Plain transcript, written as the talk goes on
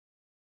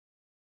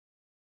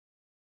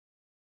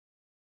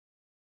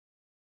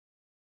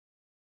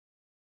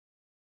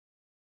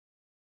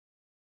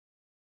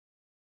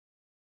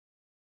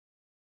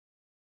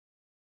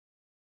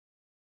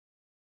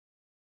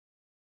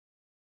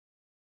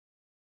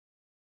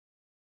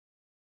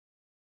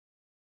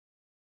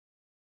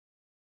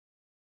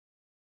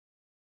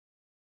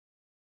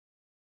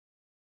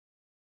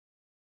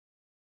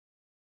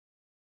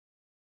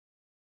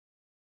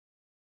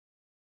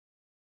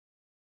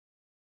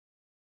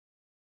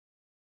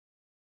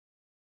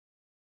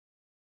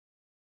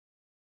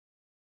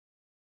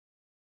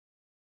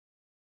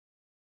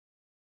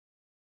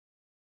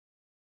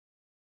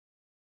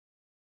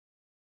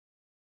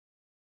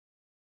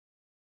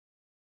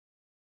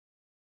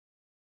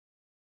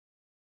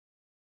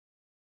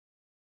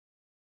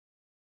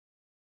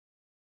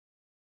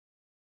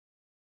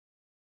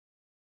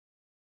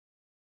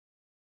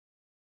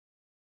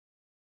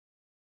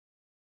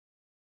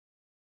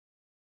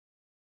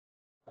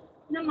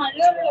Vidya, are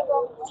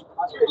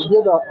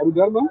you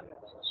there, ma'am?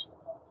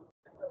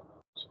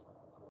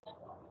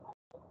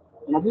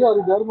 Nadia, are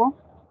you there, ma'am?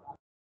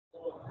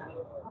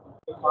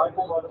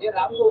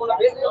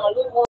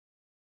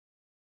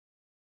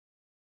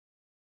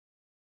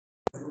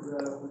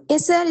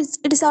 Yes, sir.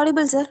 It is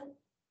audible, sir.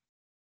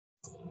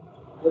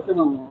 Okay,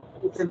 ma'am.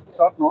 You can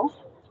start now.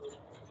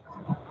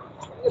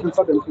 You can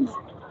start anything.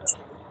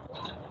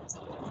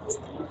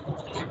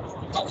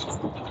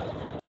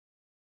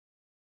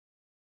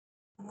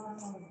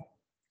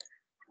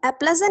 A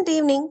pleasant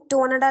evening to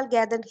one and all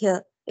gathered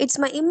here. It's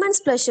my immense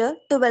pleasure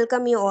to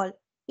welcome you all.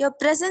 Your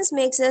presence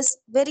makes us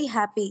very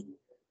happy.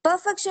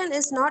 Perfection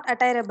is not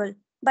attainable,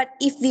 but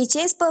if we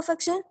chase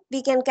perfection,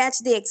 we can catch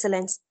the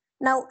excellence.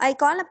 Now I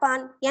call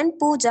upon N.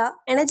 Pooja,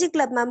 Energy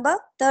Club member,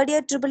 third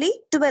year EEE,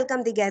 to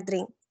welcome the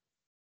gathering.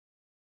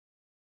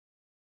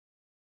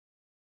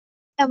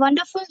 A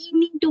wonderful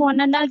evening to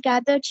one and all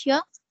gathered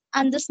here.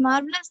 On this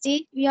marvelous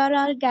day, we are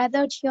all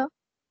gathered here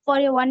for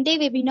a one-day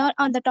webinar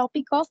on the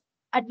topic of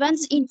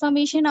Advanced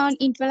Information on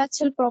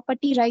Intellectual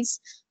Property Rights,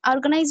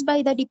 organized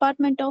by the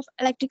Department of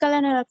Electrical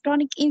and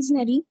Electronic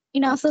Engineering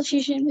in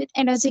association with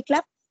Energy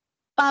Club,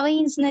 Paavai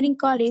Engineering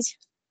College.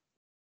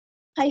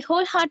 I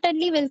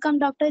wholeheartedly welcome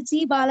Dr.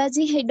 G.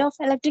 Balaji, Head of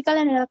Electrical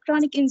and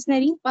Electronic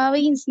Engineering,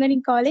 Paavai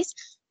Engineering College.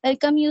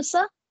 Welcome you,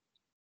 sir.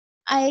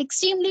 I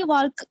extremely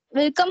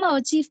welcome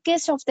our chief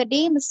guest of the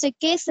day, Mr.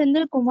 K.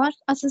 Sendil Kumar,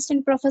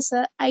 Assistant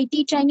Professor,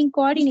 IT Training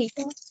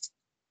Coordinator,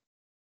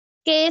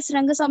 KS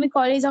Rangasamy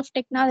College of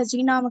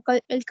Technology, Namakkal.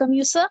 Welcome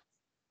you, sir.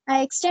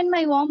 I extend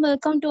my warm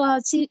welcome to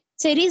our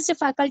cherished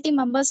faculty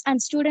members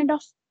and students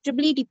of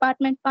EEE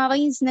Department,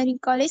 Paavai Engineering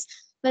College.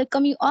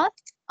 Welcome you all.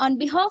 On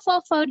behalf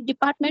of our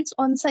departments,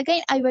 once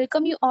again, I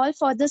welcome you all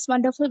for this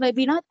wonderful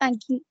webinar.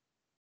 Thank you.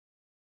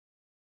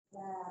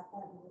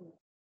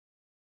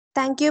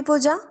 Thank you,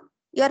 Pooja.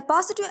 Your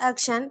positive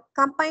action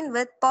combined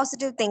with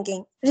positive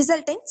thinking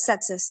result in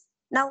success.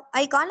 Now,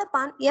 I call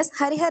upon S.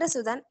 Harihara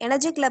Sudan,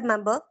 Energy Club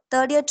member,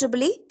 third year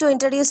EEE, to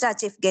introduce our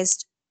chief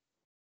guest.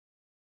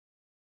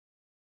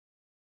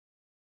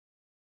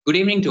 Good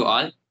evening to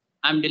all.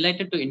 I'm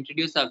delighted to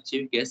introduce our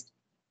chief guest,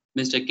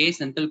 Mr. K.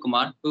 Senthil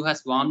Kumar, who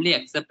has warmly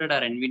accepted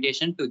our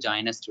invitation to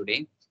join us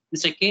today.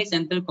 Mr. K.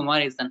 Senthil Kumar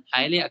is a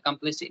highly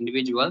accomplished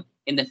individual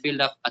in the field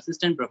of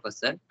assistant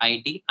professor,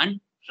 IT, and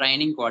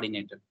training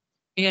coordinator.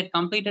 He had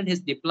completed his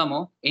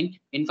diploma in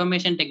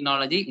information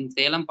technology in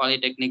Salem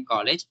Polytechnic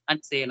College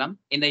at Salem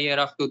in the year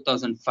of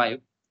 2005.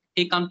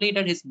 He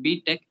completed his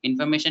BTech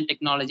Information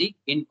Technology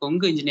in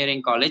Kongu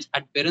Engineering College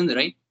at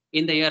Perundurai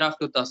in the year of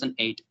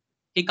 2008.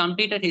 He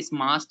completed his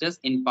master's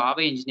in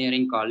Paavai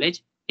Engineering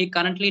College. He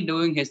currently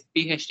doing his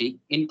PhD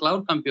in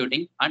cloud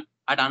computing at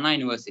Anna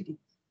University.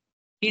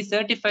 He is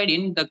certified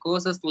in the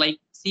courses like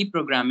C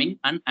programming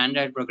and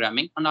Android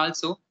programming, and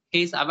also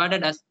he is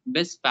awarded as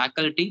Best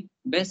Faculty,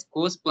 Best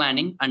Course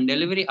Planning and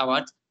Delivery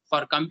Awards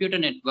for Computer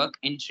Network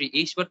in Sri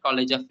Ishwar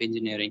College of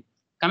Engineering.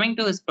 Coming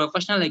to his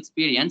professional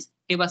experience,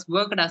 he was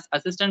worked as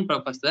assistant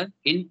professor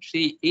in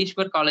Sri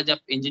Ishwar College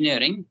of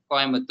Engineering,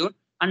 Coimbatore,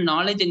 and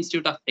Knowledge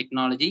Institute of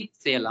Technology,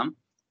 Salem.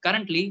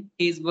 Currently,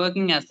 he is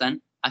working as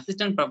an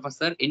assistant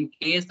professor in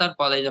KSR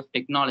College of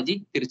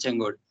Technology,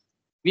 Tiruchengood.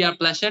 We are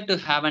pleasure to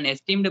have an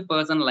esteemed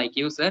person like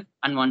you, sir.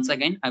 And once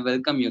again, I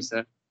welcome you,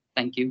 sir.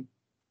 Thank you.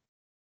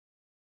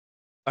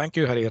 Thank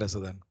you, Harihara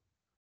Sudan.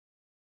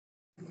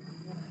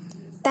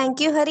 Thank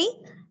you, Hari.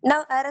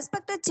 Now, our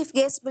respected chief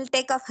guest will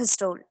take off his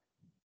role.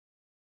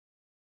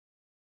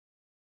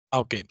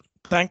 Okay.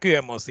 Thank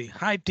you, MOC.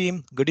 Hi,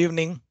 team. Good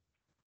evening.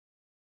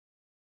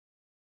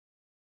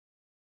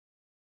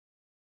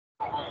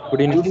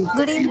 Good evening.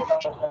 Good evening.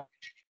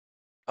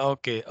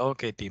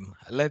 Okay, team.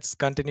 Let's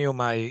continue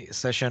my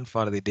session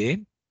for the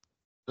day.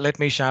 Let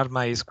me share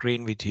my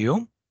screen with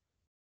you.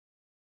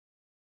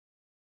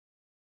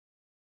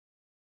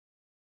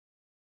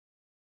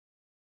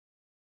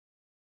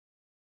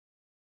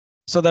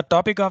 So the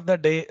topic of the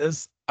day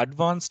is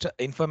advanced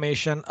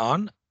information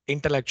on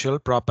intellectual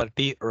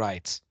property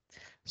rights.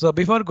 So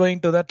before going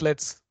to that,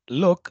 let's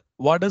look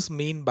what is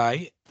mean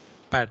by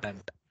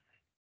patent.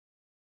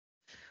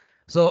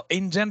 So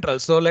in general,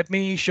 so let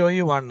me show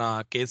you one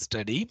case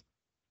study.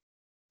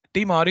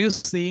 Team, are you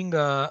seeing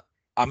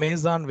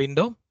Amazon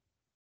window?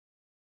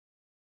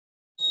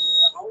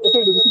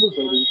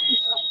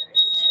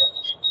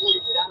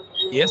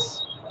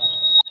 Yes.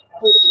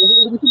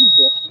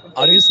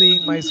 Are you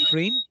seeing my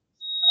screen?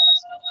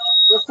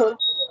 Yes, sir.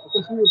 I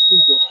can see your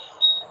screen, sir.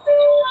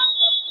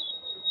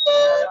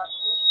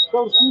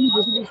 Sir, screen is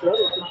visible, sir.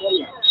 You can tell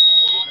me.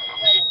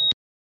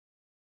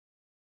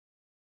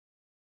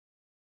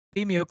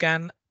 Team, you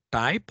can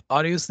type.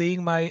 Are you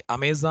seeing my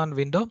Amazon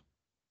window?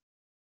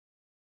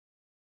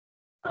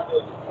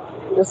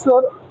 Yes,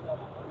 sir.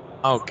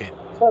 Okay.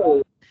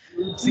 Sir,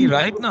 See,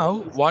 right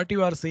now, what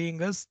you are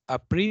seeing is a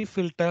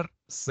pre-filter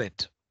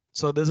set.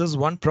 So this is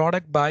one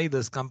product by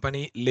this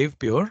company, Live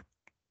Pure,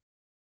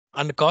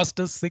 and cost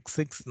is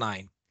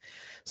 669.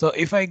 So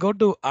if I go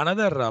to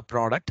another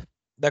product,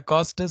 the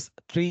cost is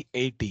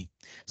 380.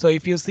 So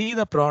if you see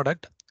the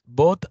product,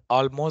 both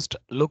almost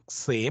look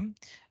same,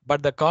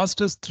 but the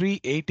cost is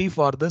 380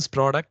 for this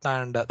product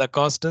and the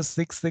cost is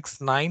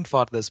 669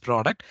 for this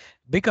product,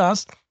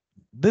 because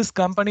this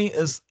company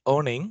is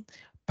owning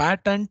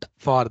patent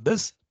for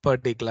this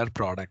particular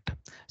product.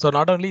 So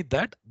not only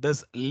that,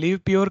 this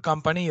Live Pure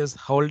company is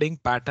holding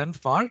patent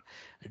for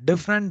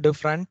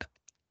different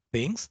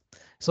things.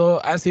 So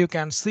as you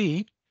can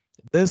see,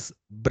 this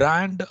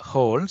brand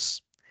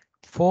holds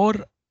 4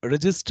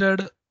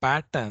 registered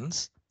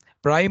patents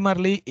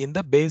primarily in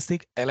the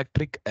basic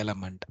electric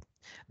element.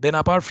 Then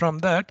apart from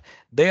that,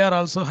 they are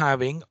also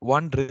having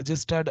one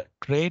registered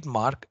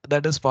trademark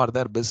that is for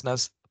their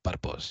business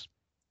purpose.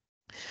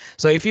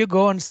 So if you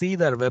go and see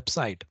their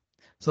website,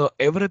 so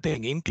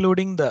everything,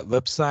 including the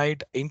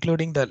website,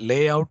 including the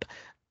layout,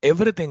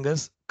 everything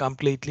is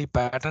completely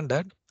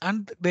patented,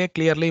 and they're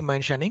clearly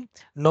mentioning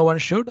no one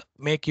should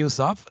make use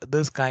of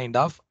this kind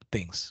of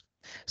things.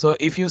 So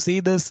if you see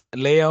this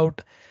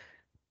layout,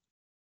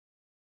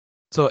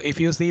 so if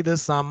you see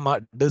this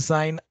some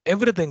design,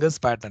 everything is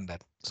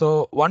patented.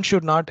 So one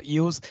should not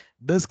use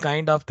this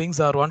kind of things,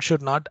 or one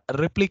should not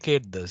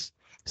replicate this.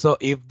 So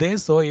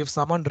if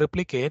someone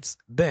replicates,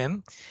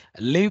 then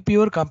Live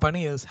Pure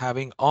company is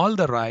having all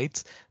the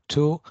rights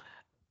to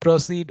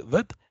proceed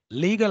with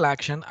legal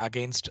action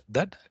against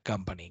that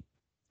company.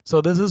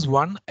 So this is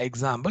one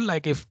example.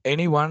 Like if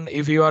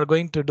you are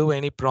going to do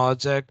any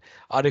project,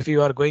 or if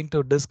you are going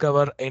to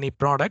discover any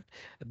product,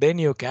 then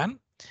you can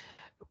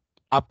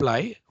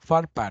apply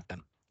for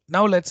patent.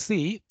 Now let's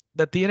see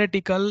the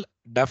theoretical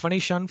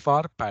definition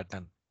for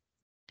patent.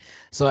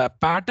 So a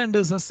patent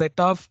is a set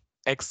of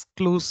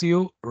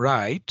exclusive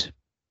right.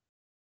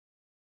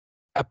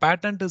 A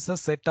patent is a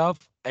set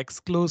of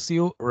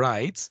exclusive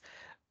rights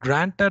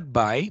granted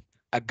by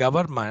a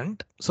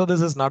government. So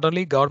this is not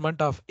only government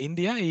of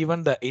India,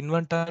 even the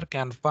inventor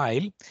can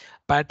file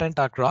patent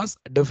across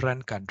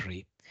different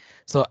country.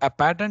 So a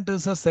patent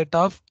is a set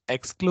of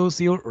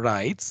exclusive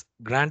rights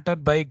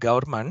granted by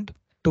government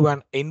to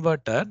an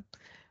inventor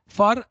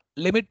for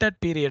limited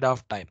period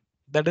of time,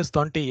 that is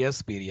 20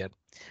 years period.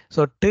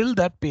 So till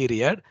that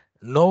period,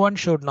 no one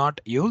should not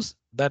use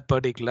that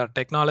particular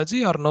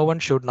technology, or no one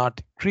should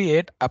not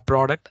create a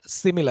product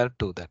similar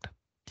to that.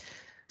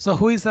 So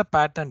who is a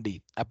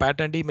patentee? A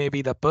patentee may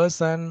be the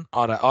person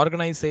or an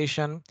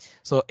organization.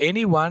 So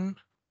anyone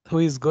who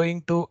is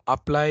going to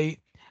apply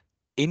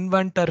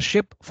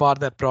inventorship for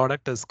that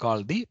product is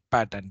called the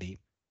patentee.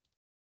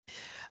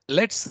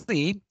 Let's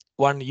see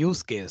one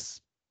use case.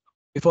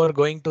 Before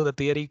going to the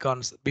theory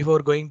before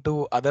going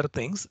to other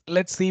things,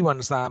 let's see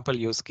one sample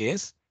use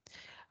case.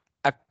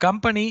 A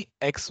company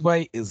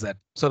XYZ.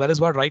 So that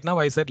is what right now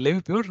I said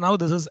Live Pure. Now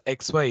this is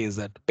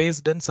XYZ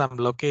based in some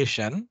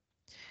location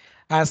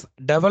has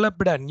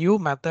developed a new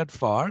method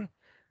for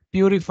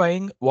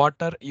purifying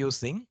water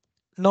using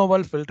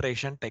novel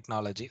filtration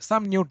technology,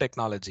 some new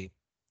technology.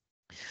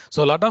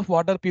 So a lot of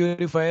water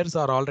purifiers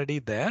are already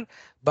there,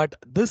 but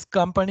this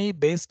company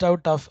based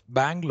out of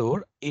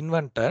Bangalore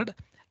invented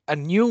a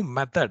new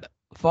method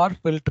for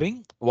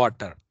filtering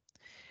water.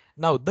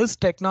 Now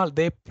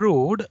they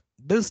proved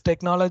this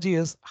technology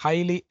is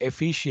highly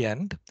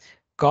efficient,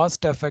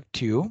 cost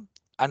effective,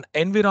 and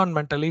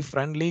environmentally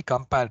friendly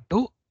compared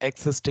to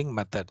existing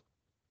method.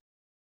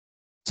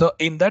 So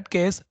in that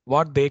case,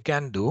 what they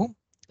can do,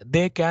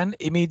 they can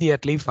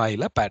immediately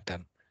file a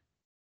patent,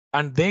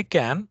 and they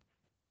can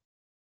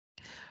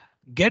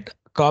get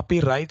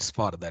copyrights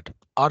for that,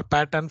 or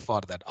patent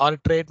for that, or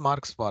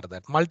trademarks for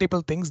that.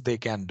 Multiple things they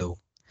can do.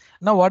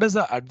 Now, what is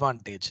the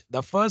advantage?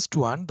 The first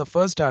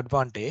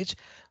advantage,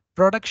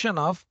 protection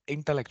of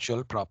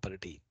intellectual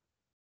property.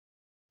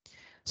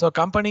 So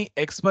company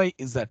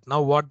XYZ,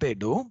 now what they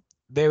do,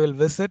 they will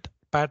visit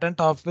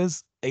patent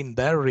office in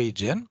their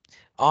region,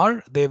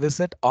 or they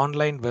visit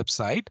online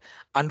website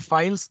and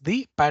files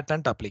the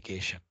patent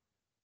application.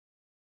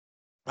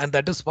 And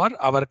that is for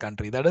our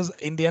country, that is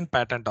Indian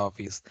Patent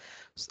Office.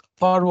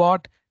 For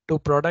what? To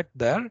protect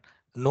their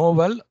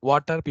novel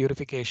water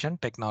purification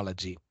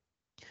technology.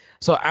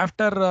 So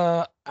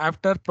after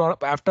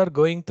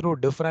going through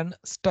different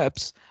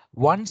steps,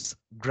 once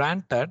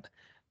granted,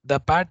 the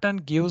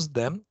patent gives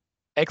them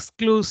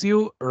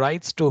exclusive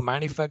rights to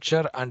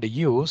manufacture and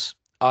use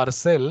or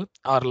sell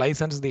or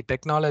license the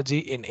technology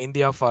in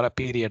India for a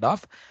period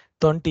of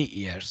 20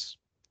 years.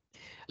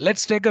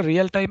 Let's take a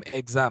real-time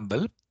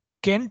example,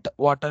 Kent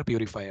water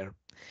purifier.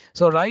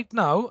 So right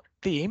now,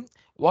 team,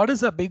 what is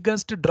the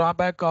biggest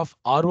drawback of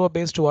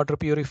RO-based water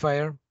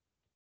purifier?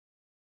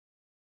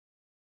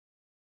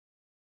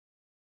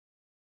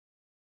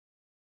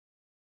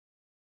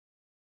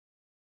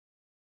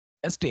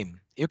 Yes, team,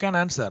 you can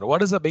answer.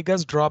 What is the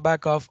biggest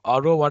drawback of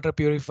RO water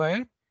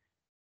purifier?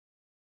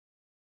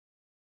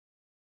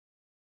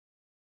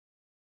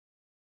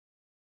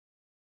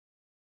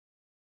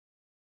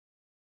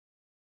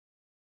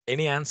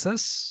 Any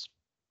answers?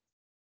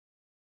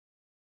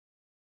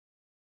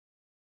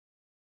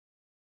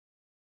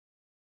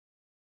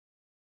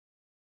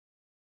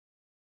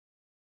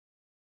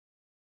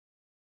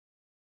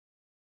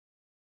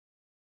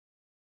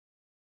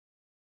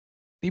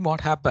 Team,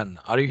 what happened?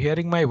 Are you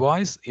hearing my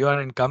voice? You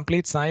are in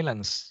complete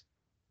silence.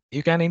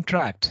 You can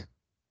interact.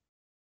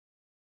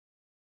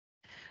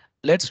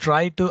 Let's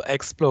try to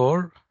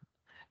explore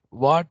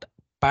what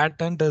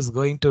patent is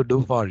going to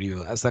do for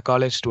you as a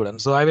college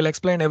student. So I will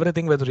explain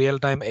everything with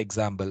real-time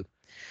example.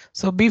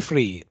 So be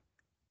free.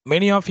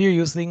 Many of you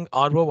using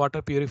RO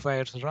water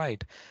purifiers,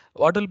 right?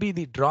 What will be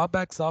the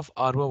drawbacks of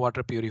RO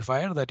water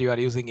purifier that you are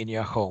using in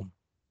your home?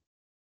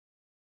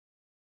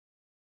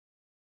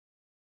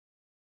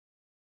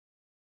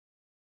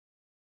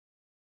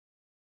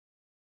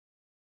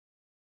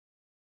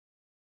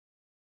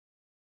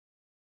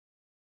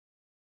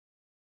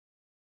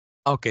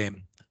 Okay,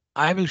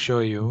 I will show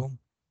you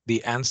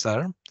the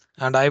answer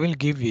and I will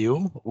give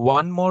you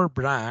one more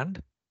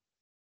brand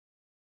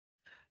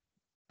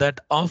that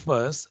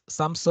offers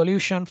some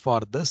solution for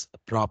this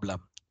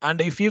problem.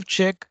 And if you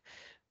check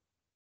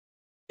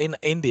in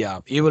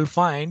India, you will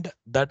find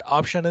that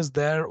option is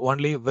there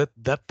only with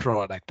that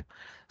product.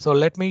 So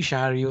let me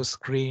share your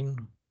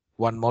screen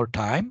one more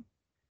time.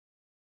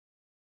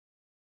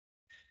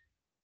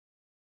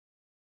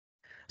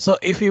 So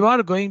if you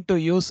are going to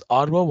use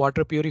RO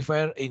water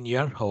purifier in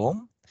your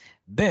home,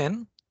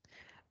 then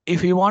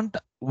if you want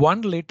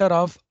 1 liter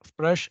of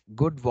fresh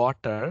good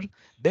water,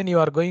 then you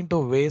are going to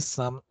waste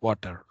some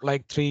water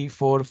like 3,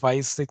 4,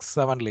 5, 6,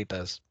 7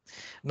 liters.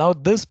 Now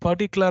this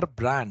particular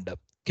brand,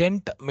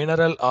 Kent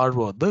Mineral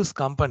RO, this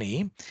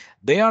company,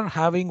 they are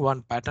having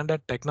one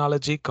patented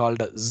technology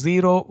called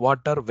zero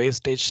water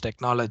wastage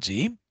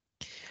technology.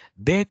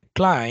 They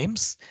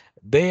claims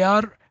they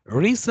are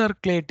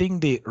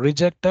recirculating the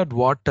rejected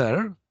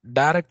water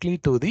directly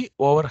to the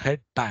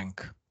overhead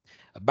tank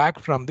back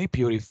from the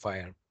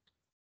purifier.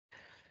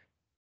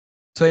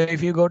 So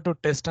if you go to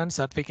test and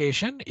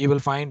certification, you will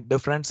find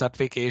different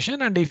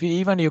certification. And if you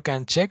even you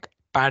can check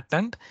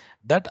patent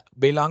that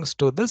belongs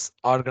to this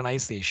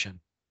organization.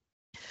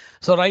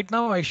 So right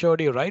now I showed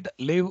you, right,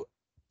 Live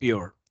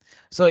Pure.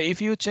 So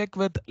if you check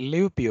with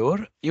Live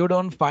Pure, you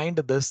don't find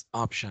this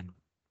option.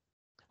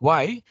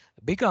 Why?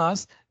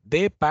 Because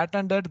they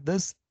patented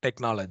this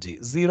technology,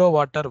 zero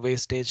water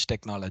wastage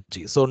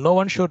technology. So no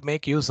one should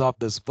make use of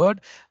this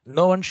word.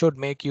 No one should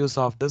make use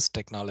of this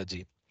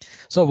technology.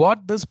 So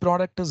what this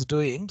product is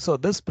doing, so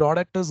this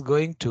product is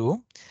going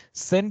to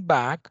send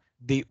back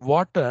the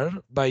water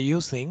by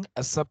using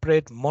a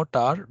separate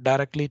motor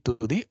directly to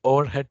the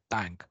overhead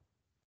tank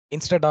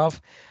instead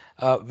of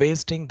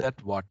wasting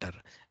that water.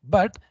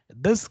 But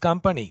this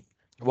company,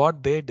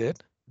 what they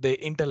did, they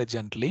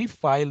intelligently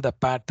filed the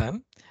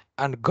patent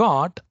and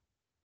got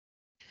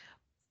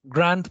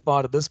grant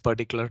for this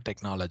particular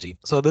technology.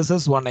 So this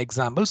is one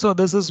example. So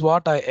this is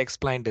what I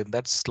explained in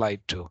that slide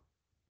too.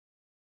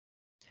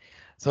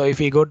 So if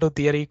we go to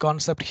theory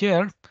concept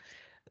here,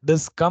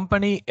 this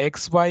company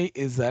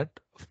XYZ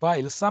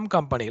file, some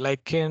company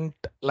like Kent,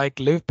 like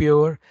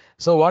LivePure.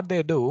 So what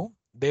they do,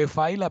 they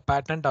file a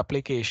patent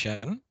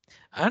application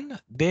and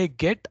they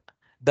get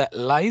the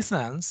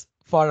license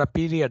for a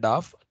period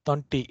of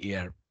 20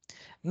 years.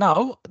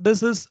 Now,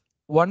 this is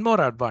one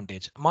more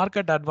advantage,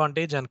 market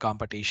advantage and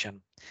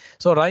competition.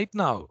 So right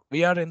now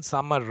we are in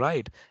summer,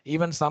 right?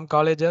 Even some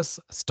colleges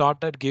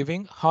started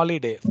giving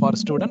holiday for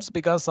students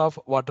because of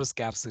water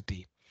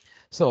scarcity.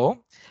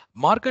 So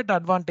market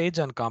advantage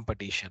and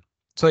competition.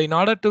 So in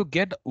order to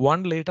get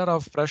 1 liter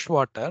of fresh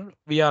water,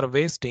 we are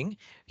wasting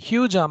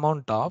huge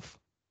amount of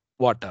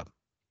water.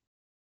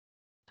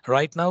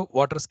 Right now,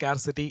 water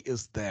scarcity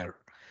is there.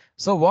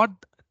 So what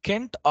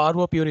Kent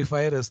RO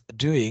purifier is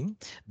doing,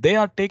 they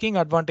are taking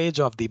advantage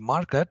of the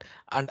market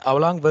and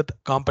along with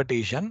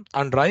competition.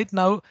 And right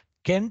now,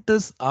 Kent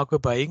is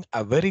occupying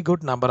a very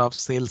good number of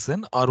sales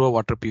in RO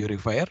water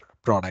purifier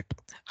product.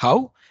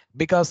 How?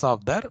 Because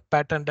of their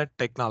patented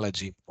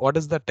technology. What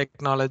is the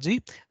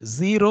technology?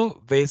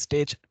 Zero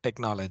wastage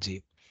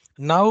technology.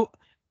 Now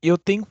you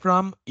think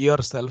from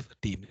yourself,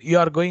 team. You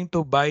are going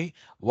to buy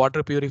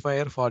water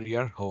purifier for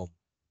your home.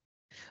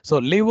 So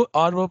Live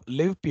or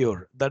Live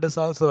Pure, that is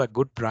also a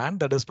good brand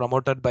that is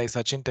promoted by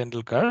Sachin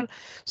Tendulkar.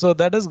 So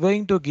that is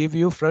going to give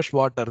you fresh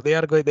water. They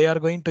are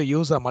going to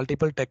use a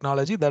multiple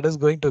technology that is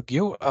going to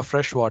give a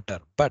fresh water.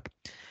 But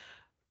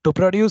to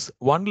produce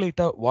 1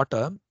 liter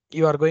water,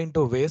 you are going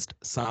to waste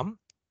some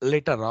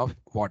liter of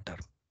water.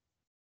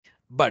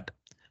 But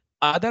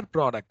other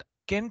product,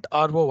 Kent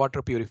RO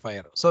water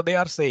purifier. So they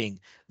are saying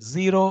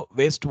zero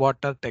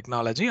wastewater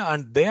technology,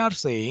 and they are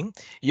saying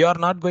you are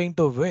not going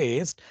to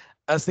waste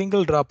a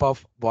single drop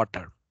of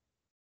water.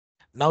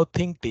 Now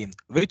think, team,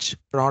 which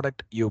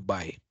product you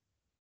buy.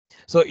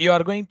 So you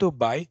are going to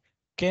buy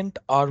Kent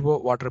RO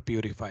water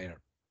purifier.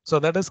 So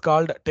that is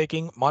called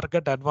taking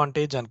market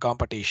advantage and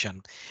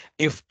competition.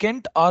 If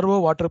Kent RO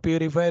water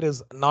purifier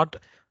is not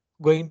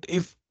going to,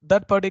 if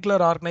that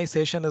particular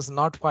organization is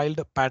not filed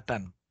a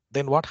patent,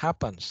 then what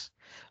happens?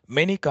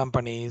 Many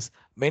companies,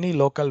 many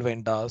local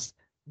vendors,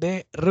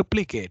 they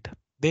replicate,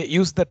 they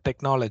use the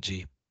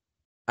technology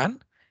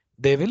and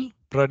they will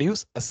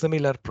produce a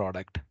similar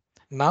product.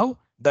 Now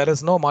there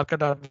is no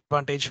market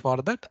advantage for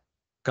that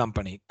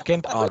company,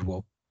 Kent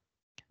RO.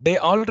 They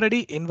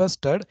already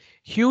invested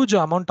huge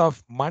amount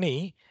of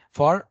money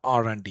for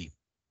R&D.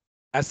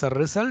 As a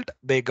result,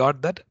 they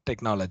got that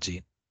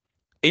technology.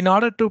 In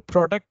order to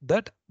protect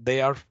that,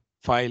 they are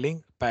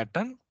filing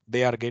patent.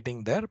 They are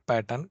getting their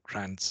patent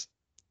grants.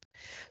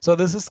 So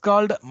this is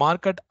called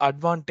market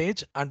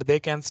advantage, and they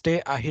can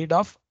stay ahead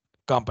of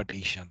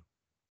competition.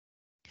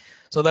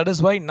 So that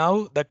is why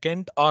now the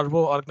Kent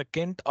RO or the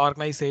Kent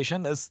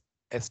organization is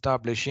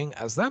establishing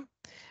as a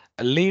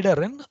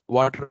leader in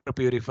water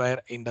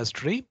purifier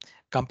industry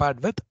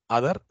compared with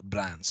other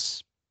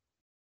brands.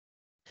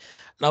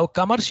 Now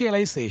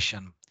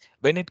commercialization.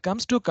 When it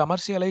comes to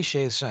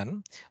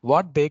commercialization,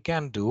 what they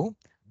can do,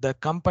 the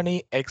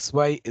company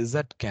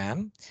XYZ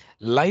can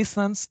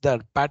license their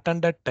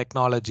patented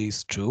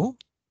technologies to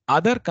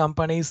other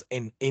companies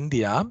in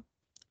India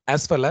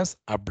as well as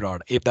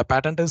abroad. If the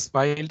patent is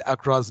filed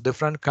across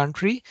different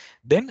country,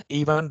 then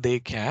even they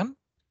can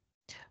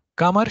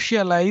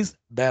commercialize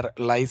their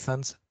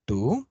license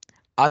to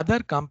other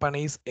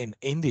companies in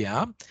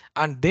India,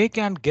 and they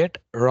can get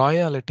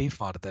royalty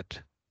for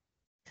that.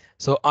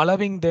 So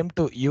allowing them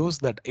to use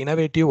that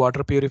innovative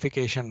water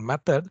purification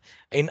method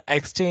in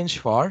exchange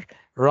for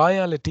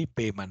royalty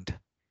payment.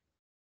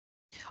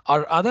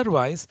 Or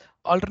otherwise,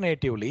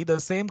 alternatively, the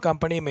same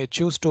company may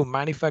choose to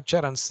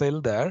manufacture and sell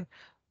their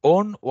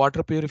own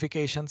water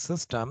purification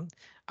system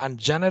and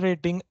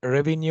generating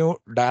revenue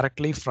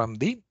directly from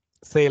the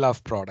sale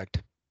of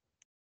product.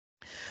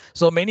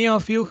 So many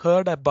of you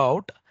heard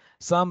about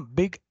some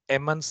big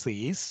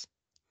MNCs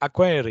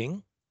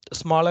acquiring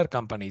smaller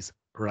companies,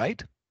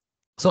 right?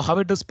 So how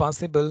it is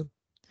possible?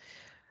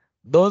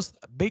 Those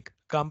big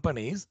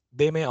companies,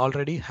 they may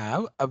already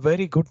have a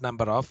very good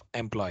number of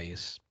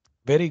employees,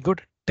 very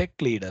good tech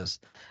leaders.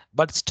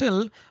 But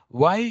still,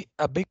 why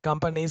a big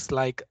companies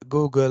like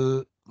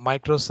Google,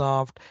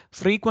 Microsoft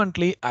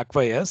frequently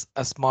acquires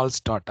a small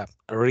startup?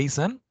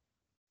 Reason,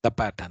 the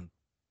pattern.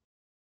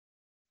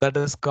 That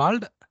is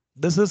called,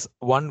 this is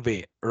one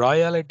way.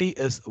 Royalty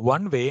is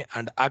one way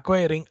and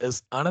acquiring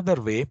is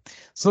another way,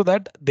 so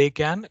that they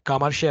can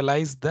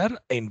commercialize their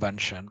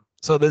invention.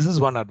 So this is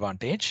one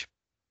advantage.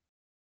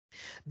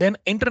 Then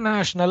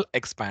international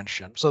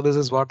expansion. So this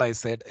is what I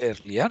said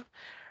earlier.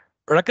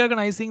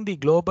 Recognizing the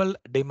global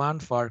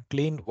demand for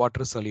clean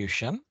water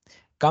solution,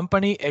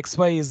 company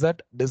XYZ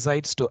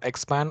decides to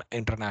expand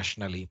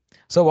internationally.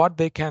 So what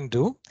they can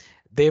do,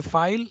 they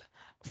file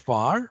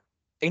for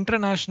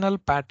international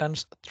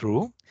patents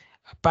through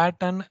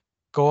Patent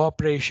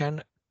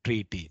Cooperation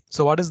Treaty.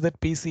 So what is that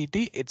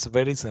PCT? It's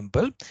very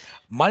simple.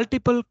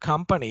 Multiple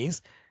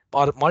companies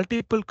or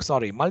multiple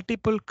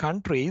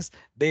countries,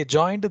 they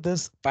joined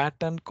this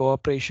Patent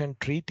Cooperation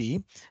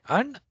Treaty,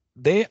 and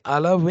they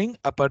allowing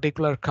a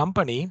particular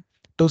company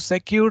to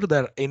secure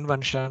their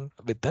invention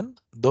within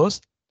those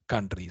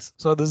countries.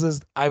 So this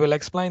is, I will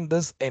explain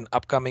this in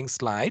upcoming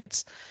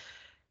slides.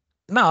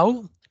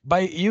 Now, by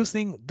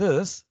using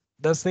this,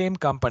 the same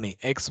company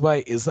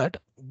XYZ,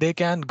 they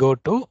can go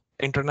to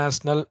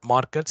international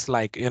markets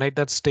like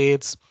United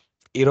States,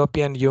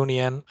 European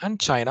Union, and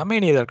China,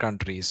 many other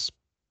countries.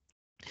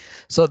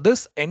 So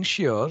this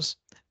ensures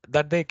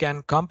that they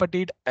can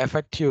compete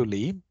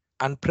effectively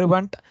and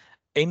prevent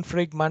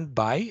infringement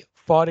by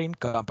foreign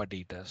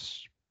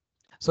competitors.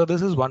 So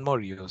this is one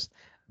more use.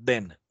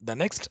 Then the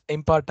next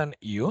important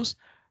use,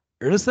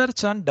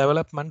 research and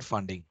development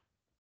funding.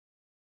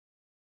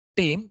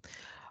 Team,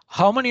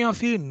 how many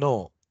of you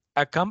know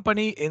a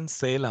company in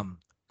Salem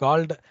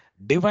called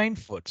Divine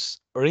Foods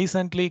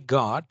recently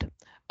got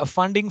a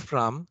funding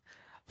from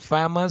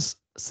famous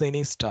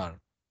cine star?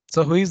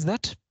 So who is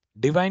that?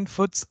 Divine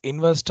Foods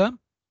investor?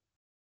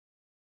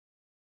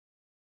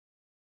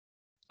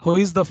 Who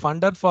is the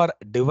funder for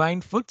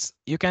Divine Foods?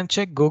 You can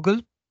check Google.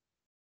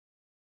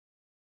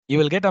 You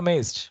will get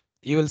amazed.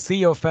 You will see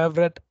your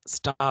favorite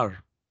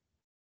star.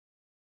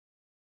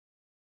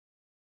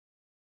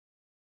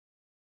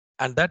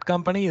 And that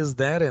company is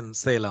there in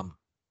Salem.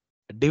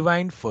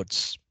 Divine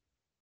Foods.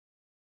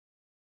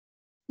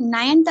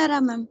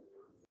 Nayantara, ma'am.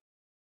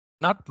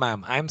 Not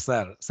ma'am, I'm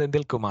sir,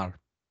 Senthil Kumar.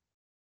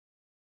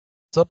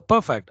 So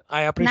perfect.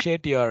 I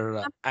appreciate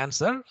your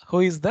answer. Who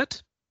is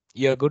that?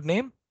 Your good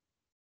name?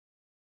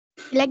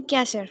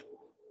 Ilakya, sir.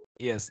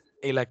 Yes,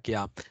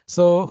 Ilakya.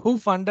 So who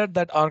funded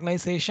that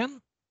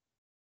organization?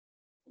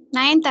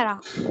 Nayantara.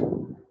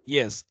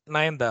 Yes,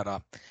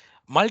 Nayandara.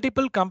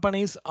 Multiple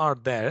companies are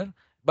there,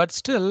 but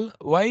still,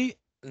 why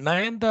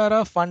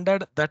Nayandara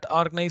funded that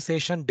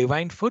organization,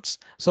 Divine Foods?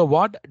 So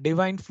what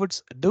Divine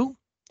Foods do?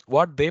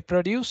 What they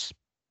produce?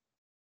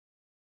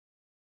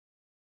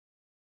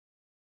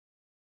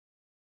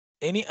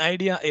 Any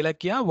idea,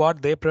 Ilakya,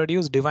 what they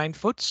produce, Divine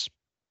Foods?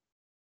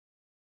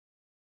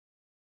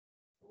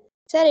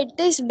 Sir, it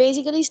is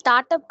basically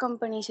startup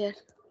company, sir.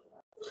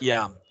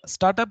 Yeah,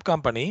 startup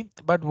company.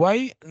 But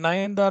why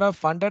Nayandara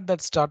funded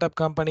that startup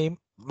company?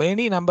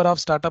 Many number of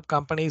startup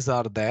companies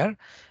are there,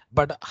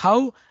 but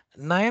how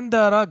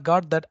Nayandara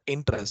got that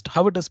interest?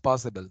 How it is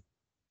possible?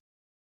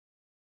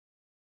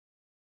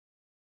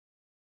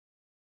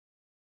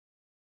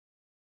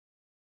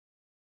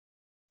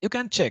 You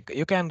can check,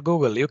 you can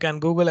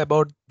Google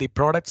about the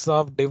products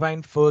of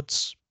Divine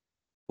Foods,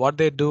 what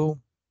they do.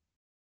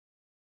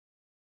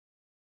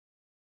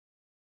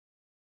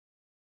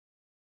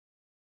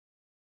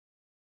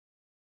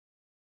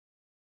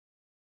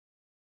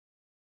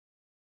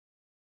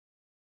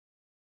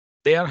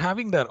 They are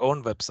having their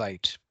own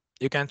website.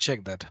 You can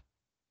check that.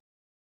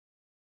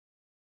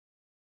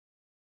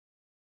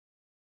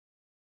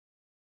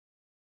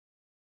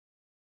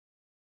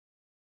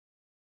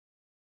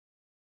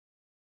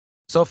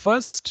 So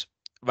first,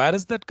 where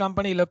is that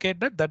company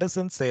located? That is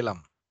in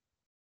Salem.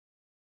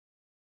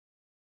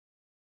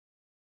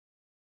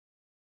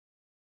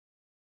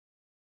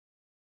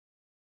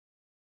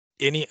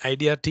 Any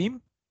idea,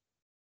 team?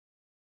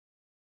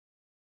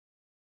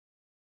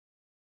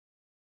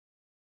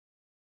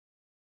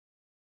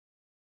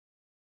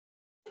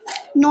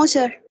 No,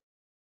 sir.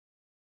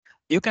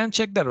 You can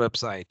check their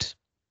website.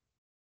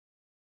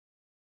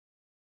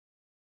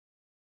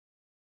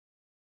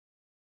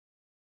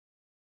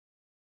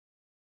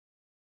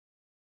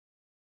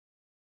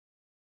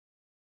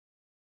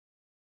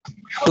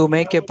 To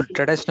make a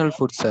traditional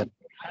food, sir.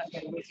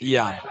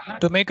 Yeah,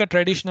 to make a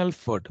traditional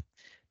food.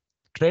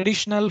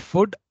 Traditional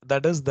food,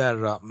 that is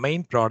their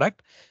main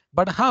product.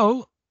 But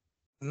how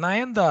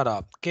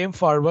Nayandara came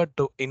forward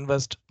to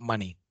invest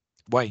money?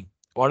 Why?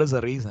 What is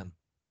the reason?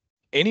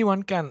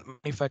 Anyone can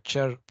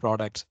manufacture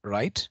products,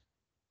 right?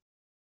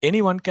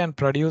 Anyone can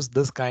produce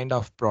this kind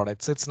of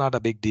products. It's not a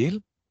big deal.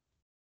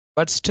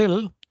 But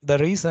still, the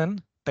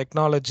reason,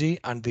 technology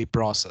and the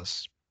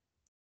process.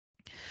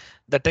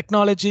 The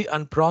technology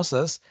and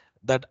process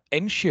that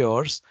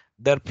ensures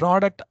their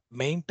product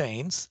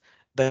maintains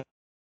the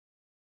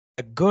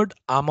good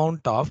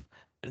amount of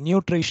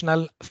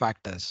nutritional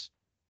factors.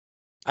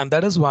 And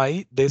that is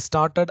why they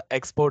started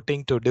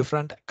exporting to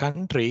different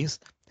countries.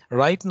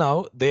 Right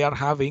now, they are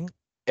having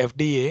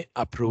FDA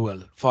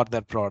approval for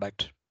their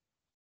product.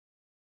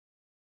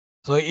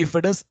 So if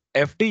it is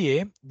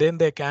FDA, then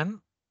they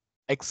can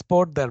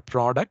export their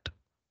product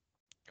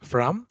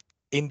from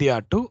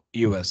India to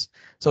US.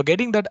 So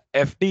getting that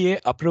FDA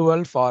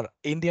approval for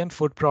Indian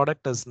food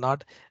product is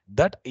not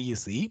that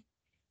easy.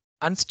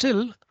 And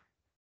still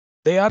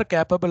they are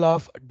capable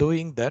of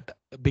doing that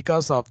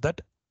because of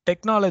that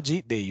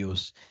technology they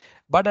use.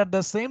 But at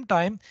the same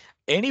time,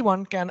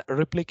 anyone can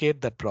replicate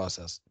that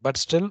process, but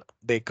still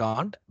they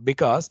can't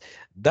because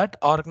that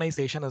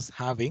organization is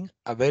having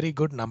a very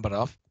good number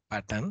of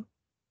patent.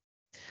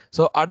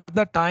 So at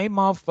the time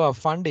of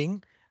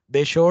funding,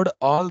 they showed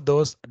all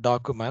those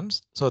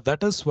documents. So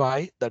that is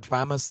why that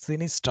famous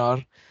cine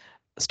star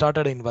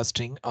started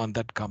investing on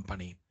that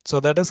company. So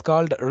that is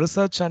called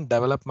research and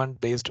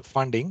development based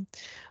funding.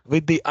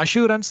 With the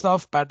assurance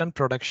of patent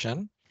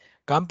protection,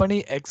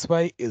 company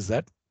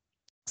XYZ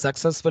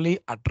successfully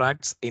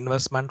attracts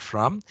investment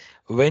from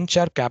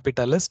venture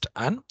capitalist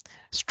and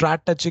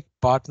strategic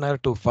partner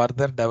to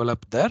further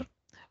develop their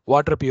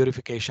water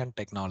purification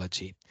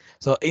technology.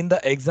 So in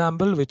the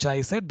example which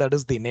I said, that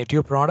is the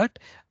native product,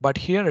 but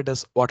here it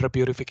is water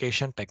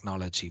purification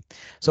technology.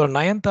 So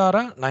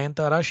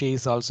Nayantara, she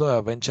is also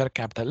a venture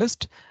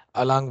capitalist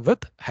along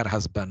with her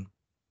husband.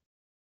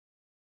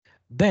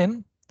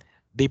 Then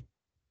the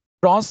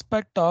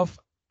prospect of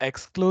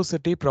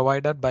exclusivity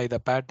provided by the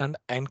patent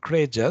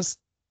encourages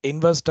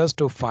investors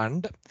to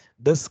fund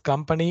this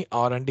company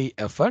R&D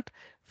effort,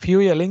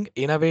 fueling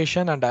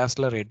innovation and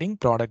accelerating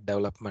product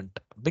development.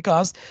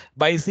 Because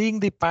by seeing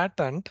the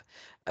patent,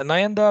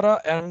 Nayandara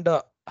and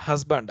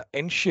husband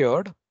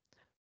ensured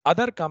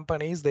other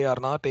companies they are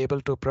not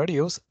able to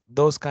produce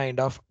those kind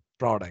of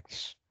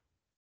products.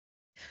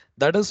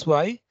 That is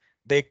why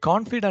they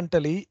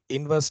confidently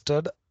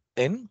invested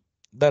in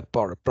that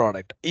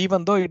product.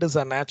 Even though it is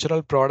a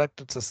natural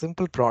product, it's a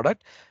simple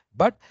product,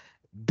 but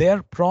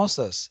their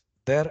process,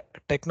 their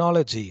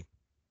technology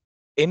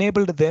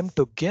enabled them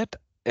to get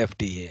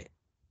FDA.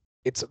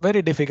 It's a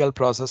very difficult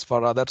process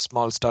for other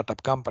small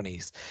startup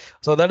companies.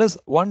 So that is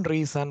one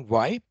reason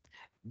why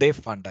they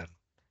funded.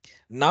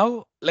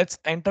 Now let's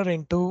enter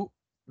into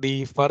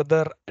the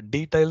further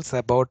details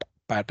about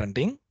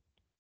patenting.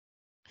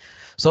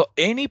 So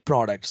any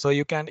product, so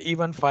you can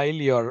even file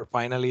your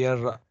final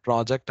year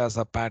project as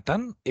a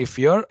patent if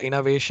your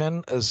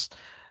innovation is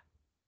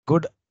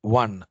good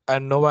one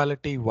and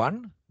novelty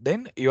one,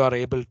 then you are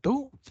able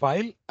to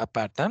file a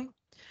patent.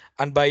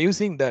 And by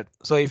using that,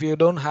 so if you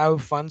don't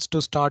have funds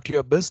to start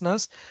your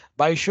business,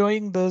 by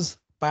showing this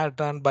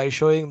patent, by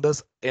showing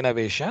this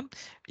innovation,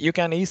 you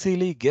can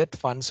easily get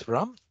funds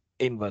from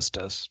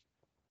investors.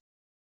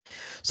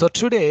 So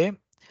today,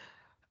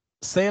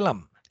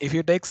 Salem, if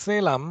you take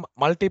Salem,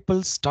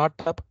 multiple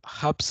startup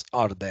hubs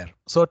are there.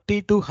 So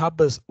T2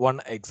 Hub is one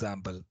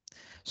example.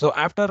 So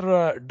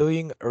after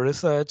doing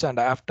research and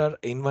after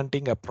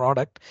inventing a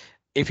product,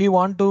 if you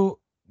want to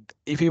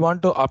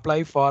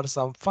apply for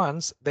some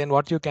funds, then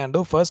what you can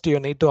do, first you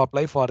need to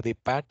apply for the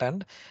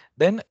patent.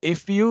 Then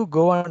if you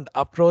go and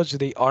approach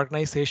the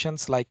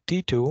organizations like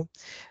T2,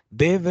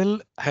 they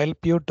will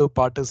help you to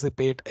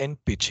participate in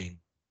pitching.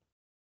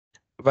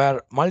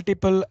 where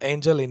multiple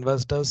angel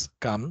investors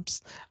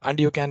comes and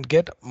you can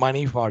get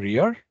money for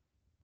your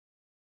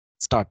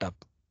startup.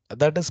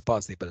 That is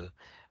possible.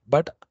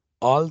 But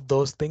all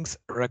those things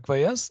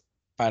requires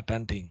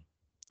patenting.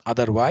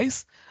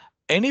 Otherwise,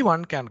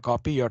 anyone can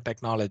copy your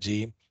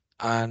technology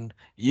and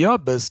your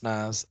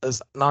business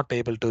is not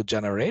able to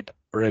generate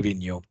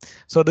revenue.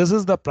 So this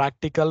is the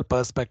practical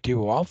perspective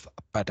of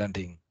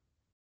patenting.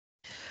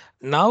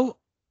 Now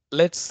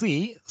let's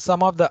see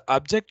some of the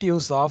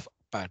objectives of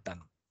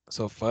patent.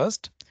 So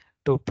first,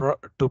 to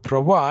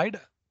provide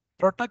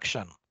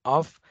protection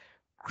of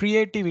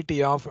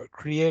creativity of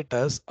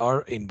creators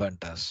or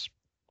inventors.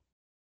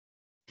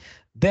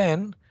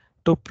 Then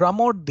to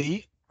promote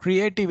the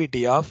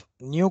creativity of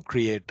new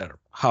creator.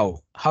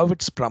 How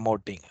it's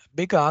promoting?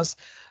 Because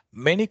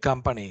many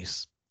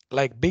companies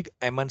like big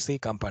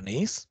MNC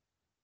companies,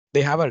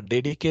 they have a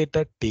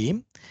dedicated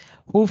team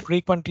who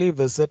frequently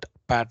visit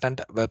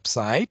patent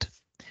website.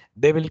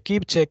 They will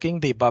keep checking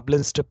the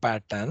published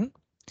patent.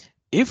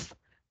 If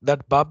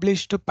that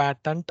published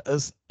patent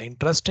is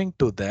interesting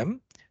to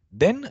them,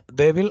 then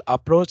they will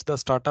approach the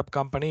startup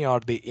company or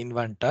the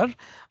inventor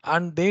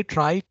and they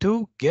try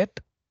to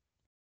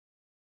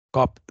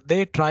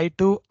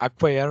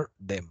acquire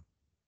them,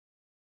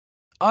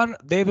 or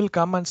they will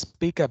come and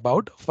speak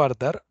about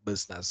further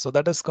business. So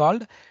that is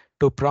called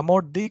to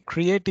promote the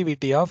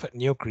creativity of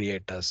new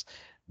creators.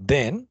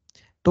 Then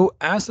to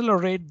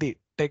accelerate the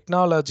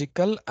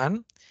technological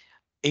and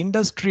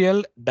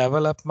industrial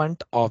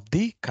development of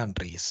the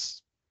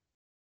countries.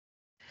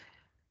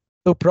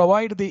 To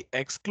provide the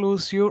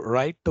exclusive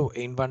right to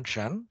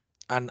invention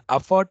and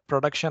afford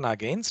protection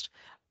against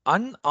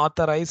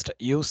unauthorized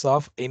use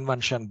of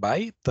invention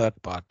by third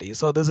parties.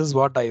 So this is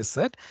what I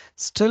said.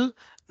 Still,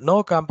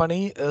 no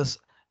company is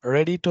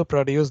ready to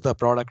produce the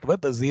product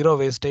with the zero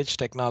wastage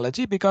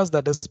technology because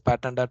that is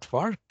patented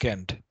for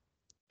Kent.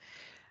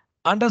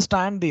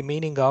 Understand the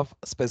meaning of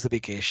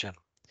specification.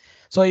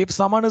 So if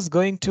someone is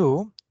going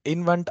to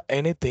invent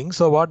anything,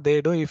 so what they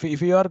do,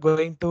 if you are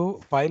going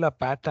to file a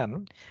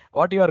patent,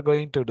 what you are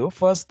going to do,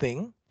 first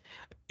thing,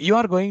 you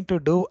are going to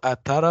do a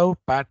thorough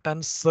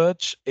patent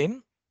search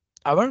in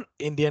our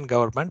Indian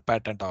government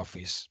patent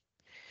office.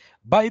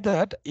 By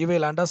that, you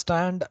will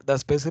understand the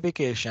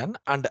specification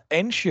and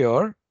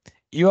ensure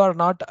you are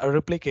not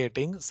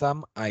replicating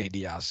some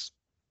ideas.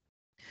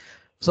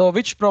 So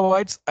which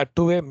provides a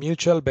two-way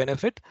mutual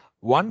benefit.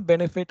 One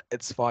benefit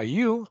it's for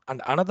you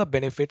and another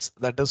benefits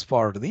that is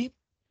for the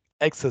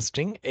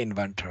existing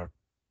inventor.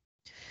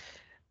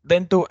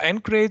 Then to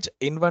encourage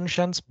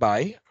inventions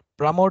by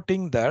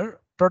promoting their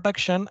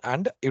protection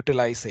and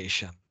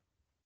utilization.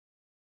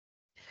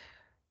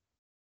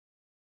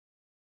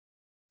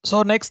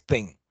 So next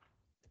thing,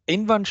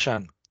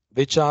 invention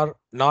which are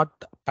not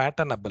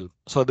patentable.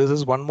 So this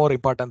is one more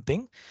important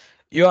thing.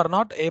 You are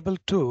not able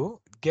to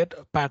get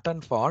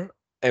patent for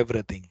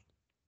everything.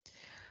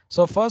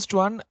 So first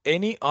one,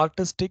 any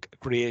artistic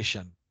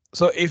creation.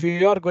 So if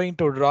you are going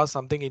to draw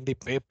something in the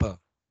paper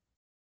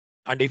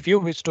and if you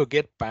wish to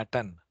get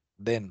patent,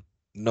 then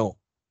no,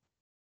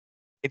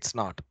 it's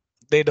not.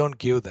 They don't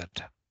give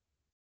that.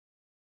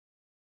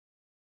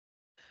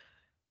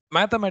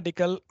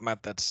 Mathematical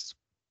methods.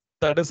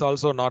 That is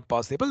also not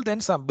possible.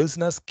 Then some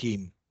business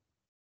scheme.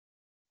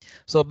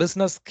 So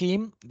business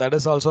scheme, that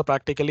is also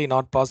practically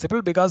not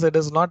possible because it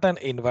is not an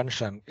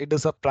invention. It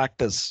is a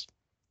practice.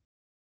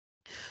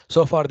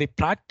 So for the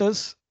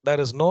practice, there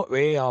is no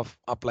way of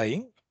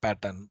applying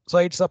patent. So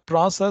it's a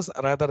process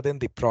rather than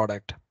the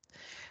product.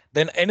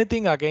 Then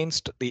anything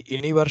against the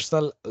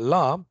universal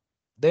law,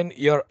 then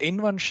your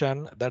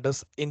invention that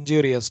is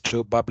injurious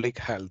to public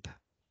health.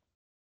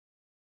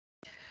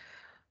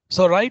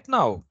 So right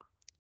now,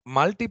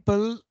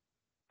 multiple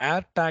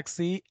air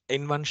taxi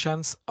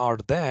inventions are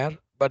there,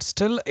 but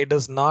still it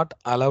is not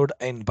allowed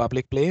in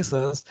public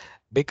places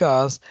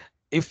because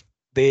if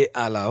they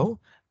allow,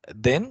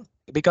 then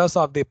because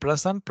of the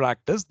present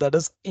practice that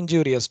is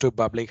injurious to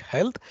public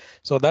health.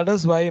 So that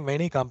is why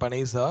many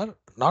companies are,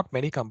 not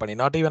many company,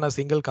 not even a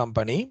single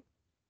company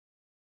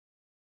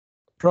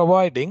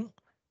providing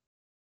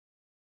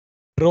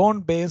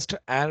drone-based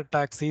air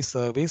taxi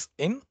service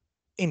in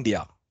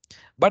India.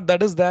 But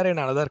that is there in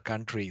other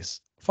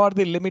countries for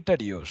the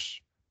limited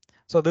use.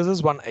 So this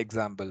is one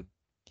example.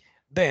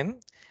 Then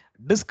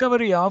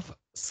discovery of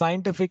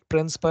scientific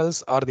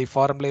principles or the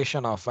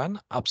formulation of an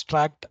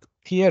abstract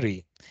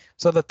theory.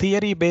 So the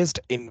theory based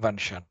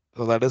invention.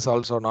 So that is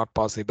also not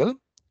possible.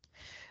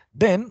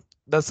 Then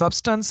the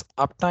substance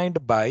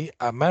obtained by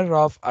a measure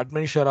of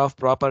admixture of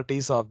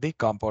properties of the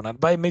component.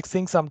 By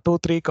mixing some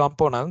 2-3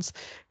 components,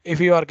 if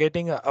you are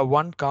getting a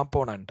one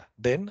component,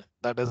 then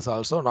that is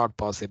also not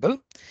possible.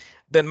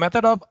 Then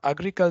method of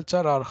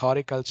agriculture or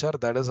horticulture,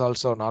 that is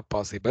also not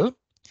possible.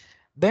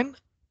 Then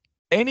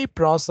any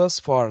process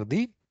for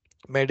the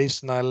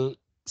medicinal,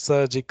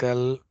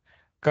 surgical,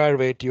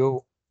 curative,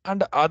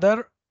 and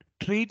other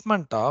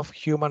treatment of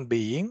human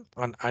being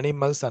and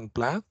animals and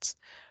plants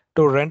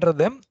to render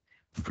them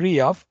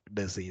free of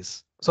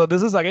disease. So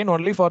this is again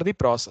only for the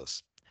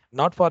process,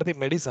 not for the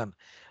medicine.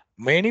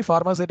 Many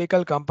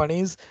pharmaceutical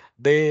companies,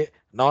 they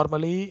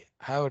normally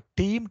have a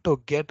team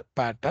to get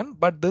patent,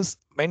 but this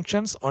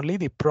mentions only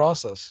the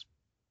process.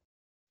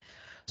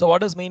 So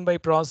what does mean by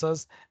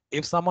process?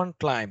 If someone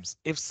claims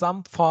if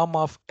some form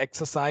of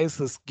exercise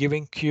is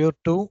giving cure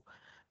to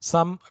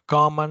some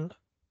common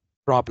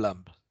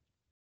problem,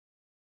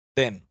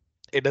 then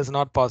it is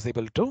not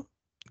possible to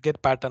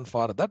get patent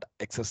for that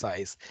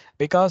exercise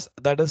because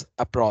that is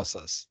a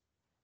process.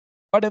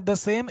 But if the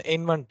same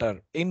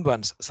inventor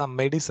invents some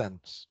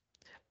medicines,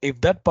 if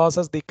that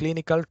passes the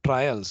clinical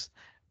trials,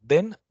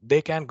 then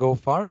they can go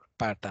for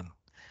patent.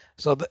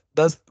 So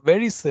that's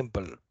very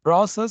simple.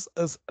 Process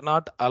is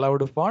not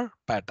allowed for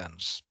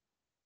patents.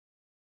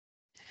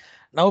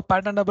 Now,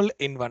 patentable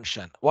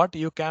invention, what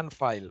you can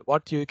file,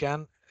 what you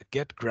can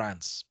get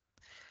grants.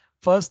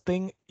 First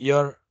thing,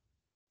 your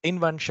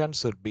invention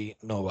should be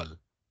novel.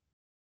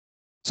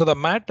 So the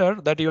matter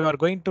that you are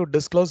going to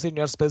disclose in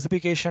your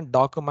specification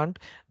document,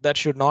 that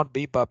should not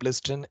be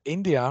published in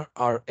India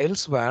or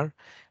elsewhere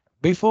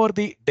before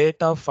the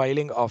date of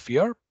filing of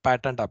your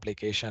patent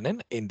application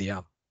in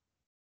India.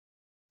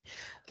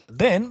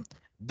 Then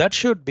that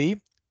should be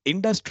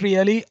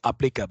industrially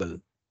applicable.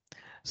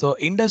 So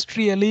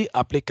industrially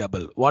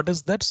applicable, what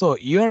is that? So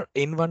your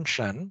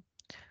invention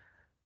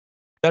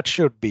that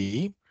should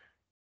be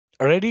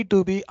ready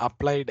to be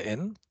applied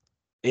in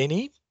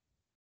any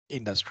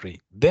industry.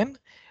 Then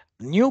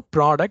new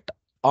product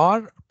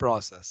or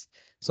process.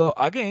 So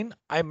again,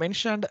 I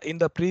mentioned in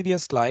the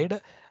previous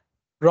slide,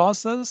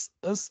 process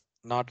is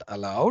not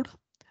allowed.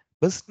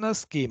 Business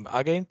scheme,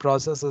 again,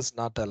 process is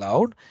not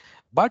allowed.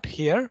 But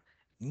here,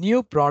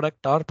 new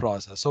product or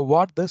process. So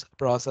what this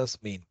process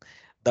mean?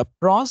 The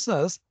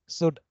process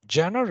should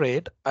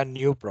generate a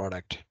new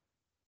product.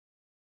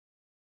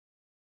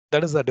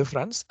 That is the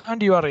difference,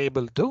 and you are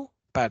able to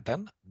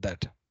patent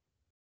that.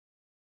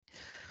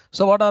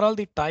 So what are all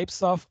the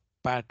types of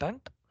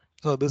patent?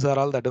 So these are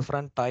all the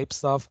different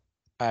types of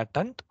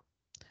patent.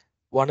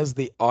 One is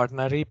the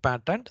ordinary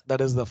patent.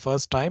 That is the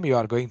first time you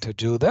are going to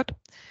do that.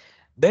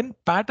 Then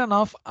patent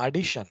of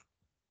addition.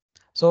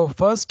 So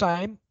first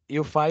time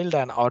you filed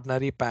an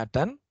ordinary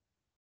patent.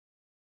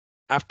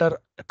 After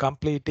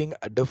completing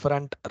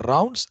different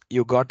rounds,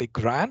 you got a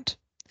grant.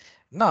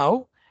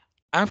 Now,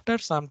 after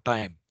some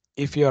time,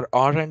 if your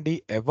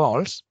R&D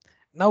evolves,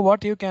 now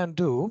what you can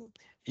do,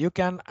 you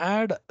can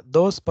add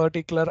those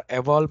particular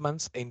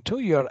evolvements into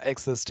your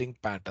existing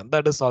patent.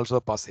 That is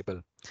also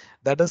possible.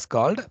 That is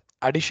called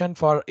addition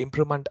for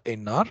improvement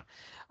in or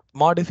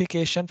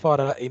modification for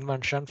an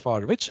invention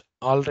for which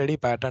already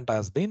patent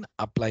has been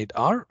applied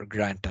or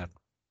granted.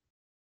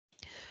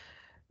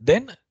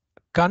 Then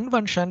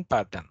convention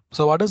patent.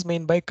 So what is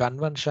mean by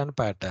convention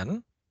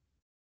patent?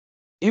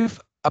 If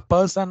a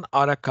person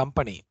or a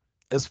company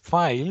is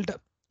filed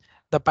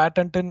the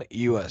patent in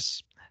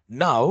US,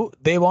 now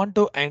they want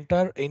to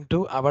enter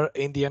into our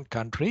Indian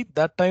country,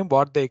 that time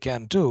what they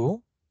can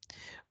do,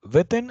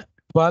 within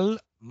 12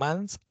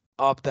 months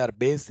of their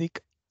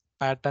basic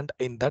patent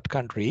in that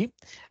country,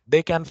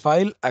 they can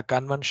file a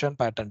convention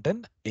patent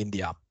in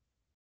India.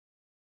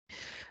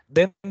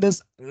 Then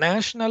this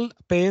national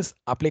pace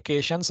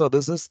application. So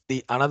this is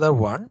the another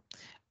one.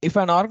 If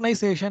an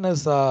organization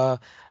is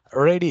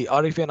ready,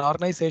 or if an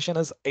organization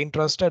is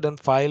interested in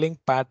filing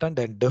patent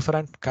in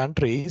different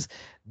countries,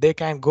 they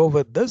can go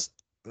with this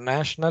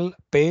national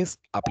pace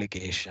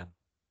application.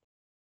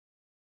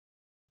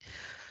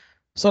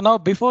 So now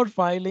before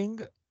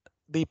filing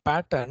the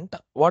patent,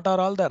 what are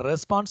all the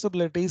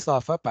responsibilities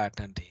of a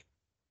patentee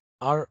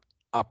or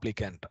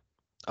applicant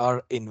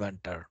or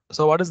inventor?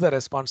 So what is the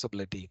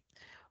responsibility?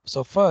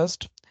 So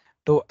first,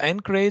 to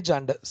encourage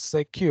and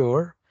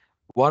secure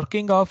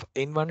working of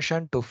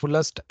invention to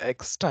fullest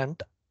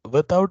extent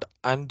without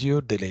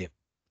undue delay.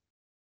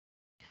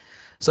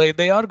 So if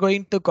they are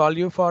going to call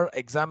you for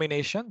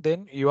examination,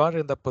 then you are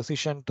in the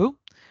position to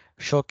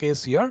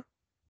showcase your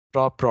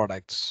top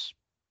products.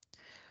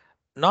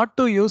 Not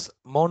to use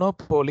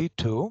monopoly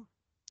to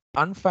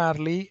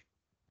unfairly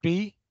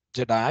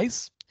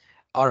prejudice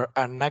or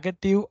a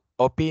negative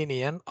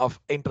opinion of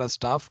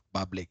interest of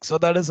public. So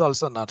that is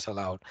also not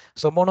allowed.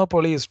 So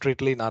monopoly is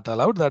strictly not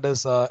allowed. That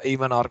is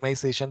even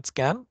organizations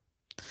can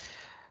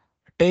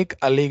take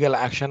a legal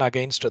action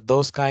against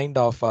those kind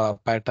of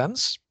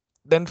patents.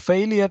 Then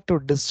failure to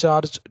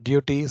discharge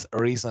duties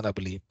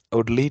reasonably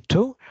would lead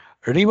to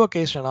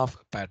revocation of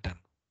patent.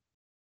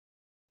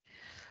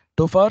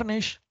 To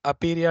furnish a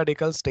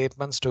periodical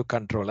statements to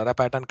controller, a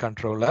patent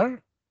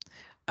controller,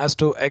 as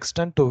to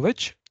extent to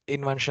which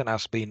invention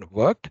has been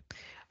worked.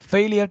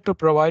 Failure to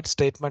provide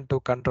statement to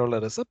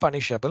controller is a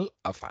punishable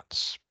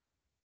offense.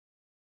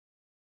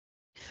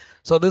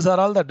 So these are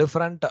all the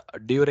different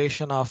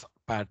duration of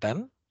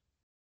patent.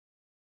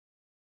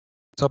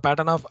 So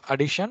patent of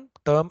addition,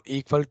 term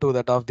equal to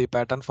that of the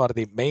patent for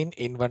the main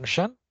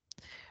invention.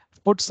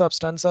 Food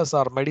substances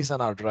or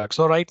medicine or drug.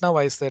 So right now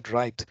I said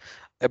right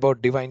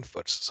about divine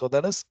foods. So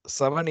that is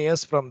 7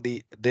 years from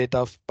the date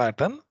of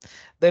patent.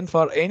 Then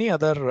for any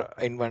other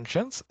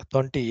inventions,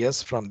 20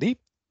 years from the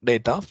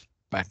date of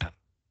patent.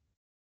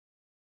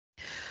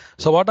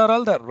 So what are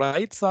all the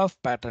rights of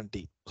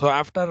patentee? So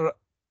after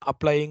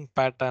applying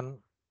patent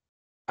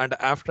and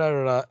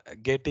after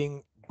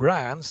getting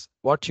grants,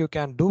 what you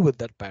can do with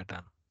that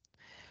patent?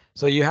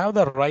 So you have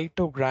the right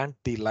to grant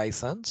the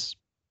license.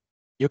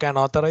 You can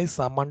authorize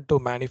someone to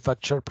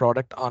manufacture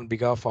product on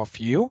behalf of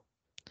you.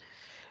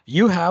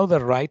 You have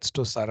the rights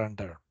to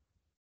surrender.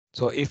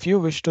 So if you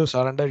wish to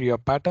surrender your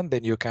patent,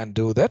 then you can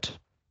do that.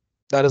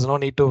 There is no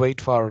need to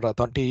wait for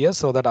 20 years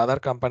so that other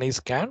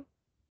companies can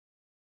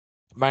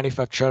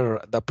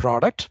manufacture the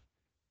product.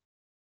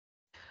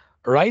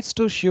 Rights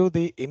to sue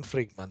the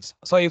infringements.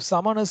 So if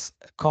someone is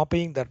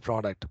copying that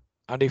product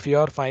and if you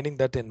are finding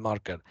that in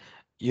market,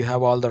 you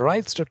have all the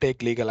rights to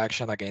take legal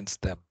action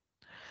against them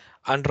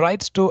and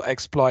rights to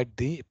exploit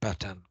the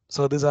patent.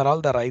 So these are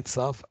all the rights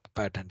of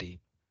patentee.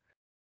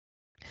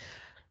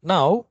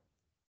 Now,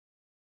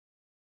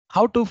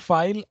 how to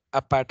file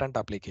a patent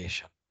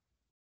application?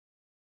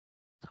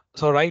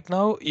 So right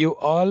now you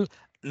all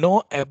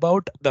know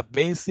about the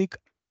basic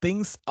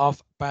things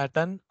of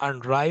patent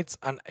and rights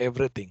and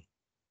everything.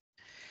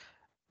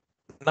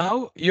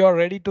 Now you are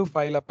ready to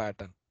file a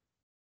patent.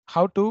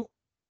 How to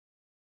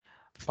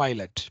file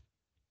it?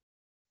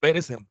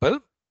 Very simple.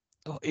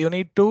 You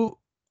need to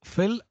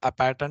fill a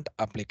patent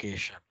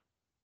application.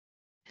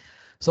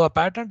 So a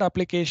patent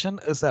application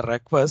is a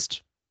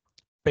request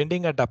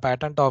pending at the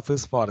patent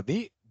office for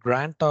the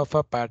grant of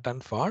a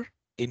patent for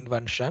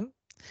invention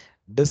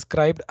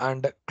described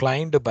and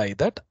claimed by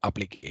that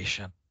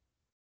application.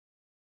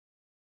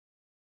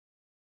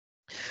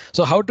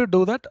 So how to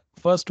do that?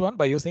 First one,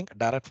 by using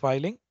direct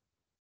filing.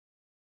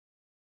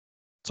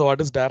 So what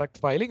is direct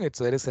filing? It's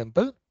very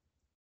simple.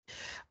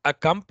 A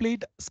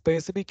complete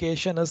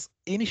specification is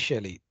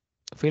initially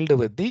filled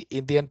with the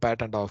Indian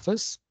Patent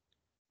Office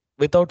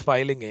without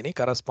filing any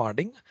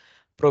corresponding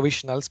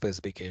provisional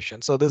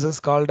specification. So this is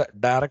called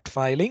direct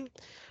filing,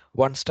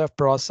 one-step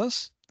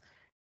process.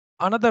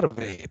 Another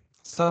way,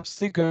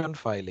 subsequent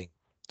filing.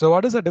 So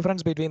what is the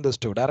difference between these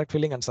two, direct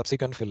filling and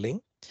subsequent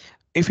filling?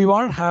 If you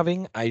are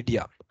having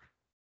idea,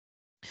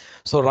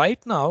 so right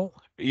now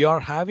you are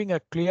having a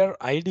clear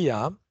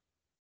idea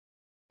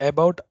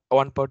about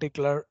one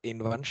particular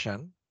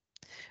invention,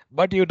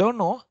 but you don't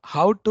know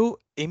how to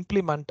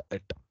implement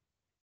it.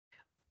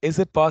 Is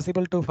it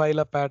possible to file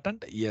a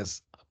patent?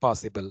 Yes,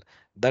 possible.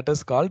 That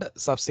is called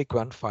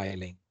subsequent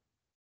filing.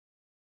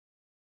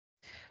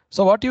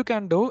 So what you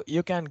can do,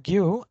 you can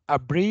give a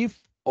brief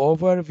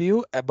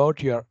overview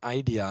about your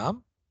idea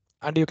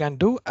and you can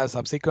do a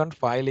subsequent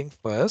filing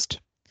first.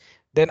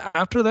 Then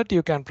after that,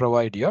 you can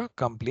provide your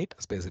complete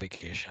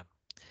specification.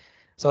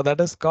 So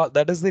that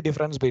is the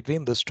difference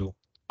between these two.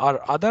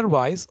 Or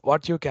otherwise,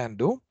 what you can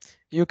do,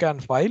 you can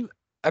file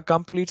a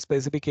complete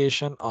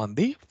specification on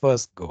the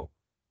first go.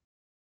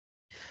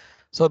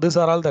 So these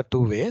are all the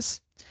two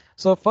ways.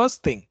 So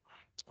first thing,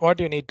 what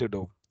you need to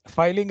do,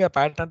 filing a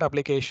patent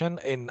application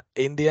in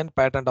Indian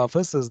Patent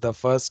Office is the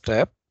first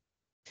step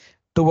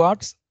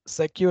towards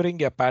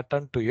securing a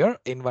patent to your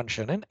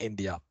invention in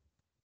India.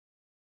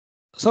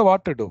 So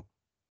what to do?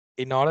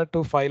 In order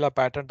to file a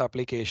patent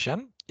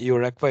application, you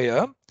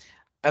require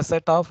a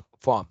set of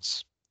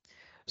forms.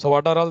 So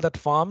what are all that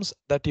forms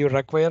that you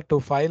require to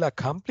file a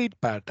complete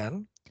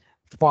patent?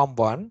 Form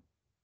 1,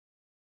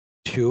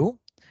 2,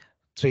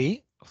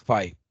 3,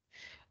 5.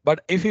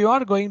 But if you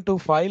are going to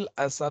file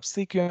a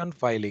subsequent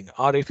filing,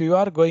 or if you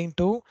are going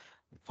to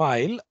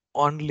file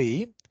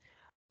only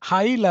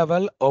high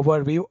level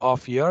overview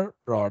of your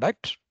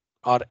product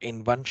or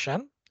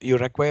invention, you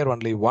require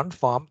only one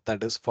form,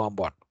 that is form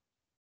 1.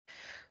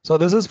 So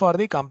this is for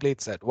the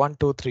complete set 1,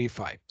 2, 3,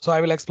 5. So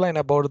I will explain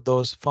about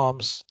those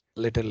forms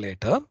little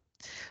later.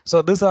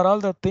 So these are all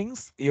the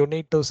things you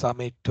need to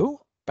submit to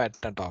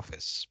patent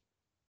office.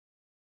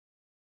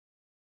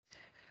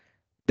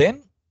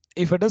 Then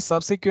if it is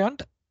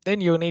subsequent,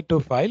 then you need to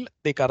file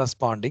the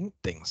corresponding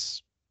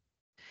things.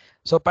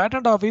 So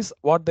patent office,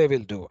 what they will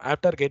do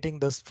after getting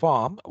this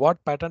form,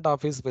 what patent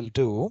office will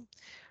do,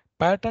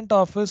 patent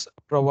office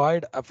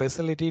provide a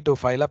facility to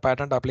file a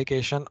patent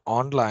application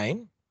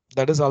online.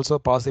 That is also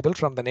possible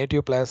from the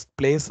native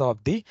place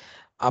of the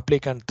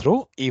applicant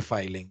through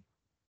e-filing.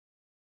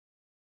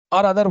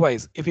 Or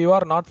otherwise, if you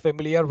are not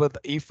familiar with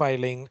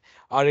e-filing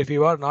or if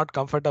you are not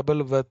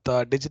comfortable with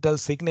digital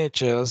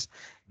signatures,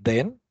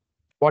 then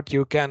what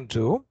you can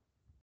do,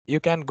 you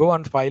can go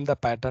and file the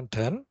patent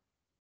in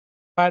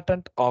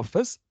patent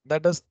office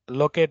that is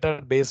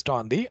located based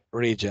on the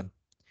region.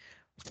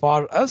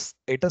 For us,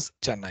 it is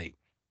Chennai.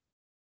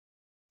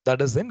 That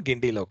is in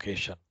Guindy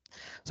location.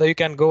 So you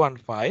can go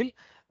and file.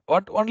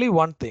 What only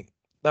one thing,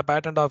 the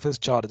patent office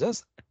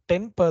charges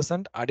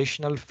 10%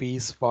 additional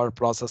fees for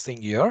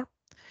processing your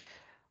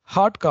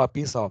hard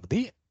copies of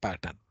the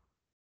patent.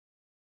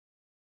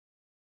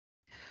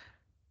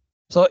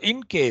 So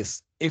in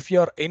case if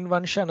your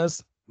invention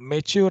is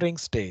maturing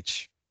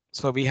stage,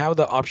 so we have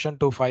the option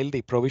to file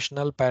the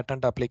provisional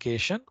patent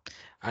application,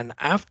 and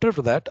after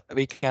that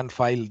we can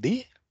file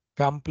the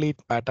complete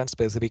patent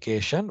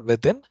specification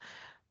within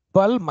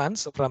 12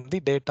 months from the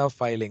date of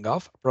filing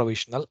of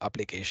provisional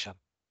application.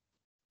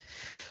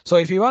 So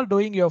if you are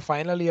doing your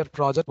final year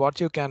project, what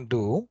you can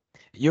do,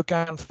 you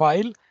can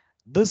file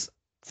this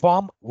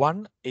form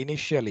 1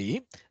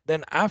 initially.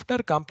 Then after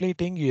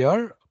completing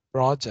your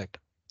project,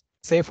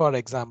 say for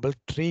example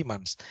 3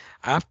 months,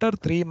 after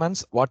 3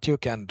 months, what you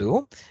can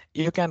do,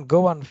 you can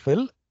go and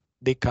fill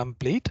the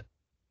complete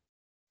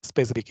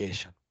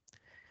specification.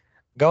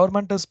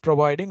 Government is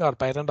providing, or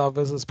patent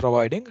office is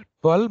providing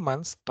 12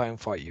 months time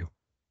for you.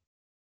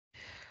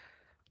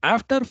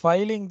 After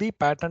filing the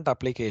patent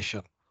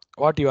application,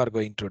 what you are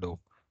going to do,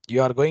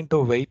 you are going to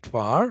wait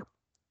for,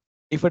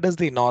 if it is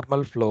the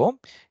normal flow,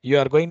 you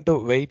are going to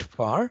wait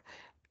for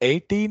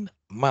 18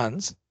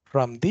 months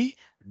from the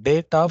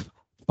date of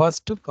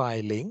first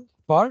filing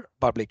for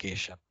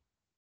publication.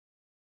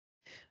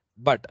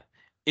 But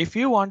if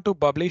you want to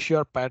publish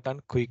your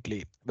patent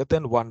quickly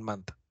within 1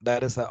 month,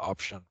 there is an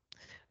option,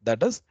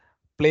 that is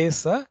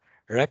place a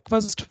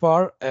request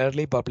for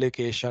early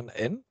publication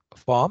in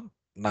form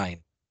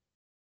 9.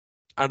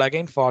 And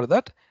again, for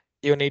that,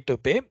 you need to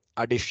pay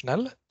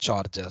additional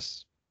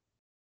charges.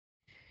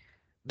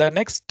 The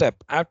next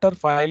step after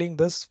filing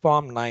this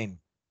form 9,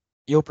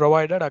 you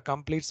provided a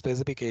complete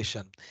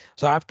specification.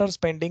 So after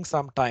spending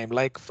some time,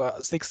 like for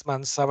 6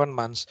 months, 7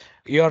 months,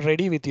 you are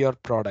ready with your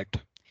product.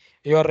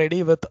 You are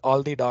ready with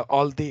all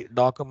the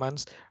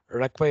documents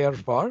required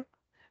for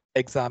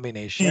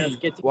examination.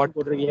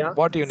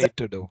 What you need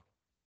to do?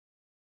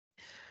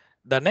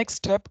 The next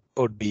step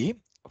would be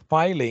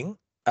filing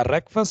a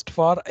request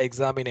for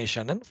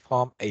examination in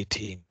form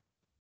 18.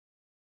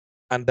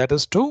 And that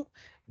is true.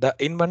 The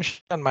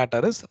invention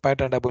matter is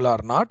patentable or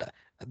not.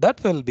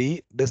 That will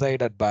be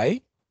decided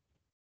by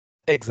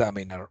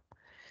examiner.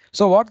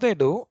 So what they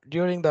do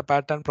during the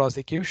patent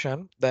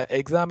prosecution, the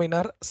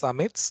examiner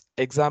submits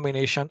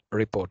examination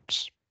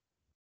reports.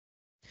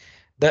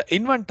 The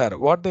inventor,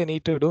 what they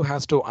need to do,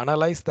 has to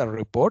analyze the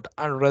report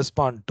and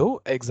respond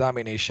to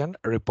examination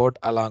report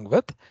along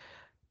with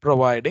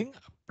providing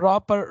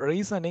proper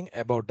reasoning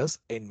about this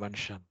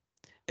invention.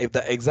 If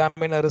the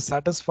examiner is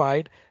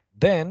satisfied,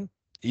 then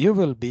you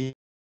will be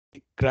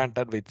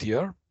granted with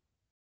your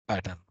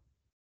patent.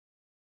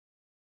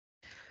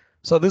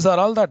 So these are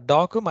all the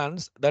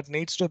documents that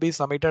needs to be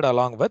submitted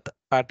along with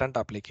patent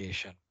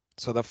application.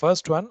 So the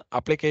first one,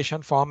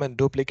 application form in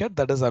duplicate,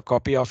 that is a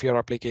copy of your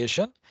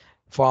application.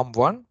 Form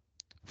 1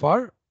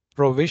 for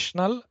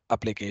provisional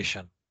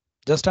application,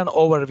 just an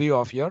overview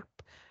of your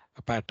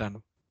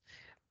patent.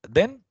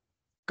 Then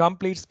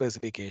complete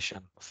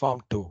specification,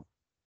 form 2.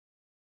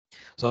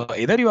 So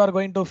either you are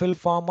going to fill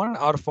form 1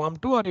 or form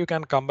 2, or you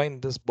can combine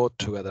this both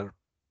together.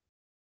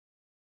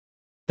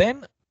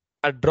 Then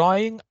a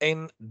drawing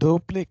in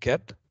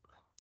duplicate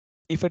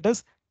if it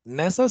is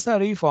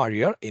necessary for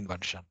your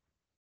invention.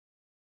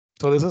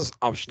 So this is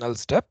optional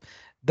step.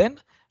 Then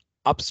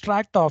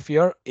abstract of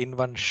your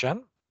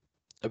invention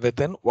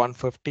within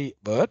 150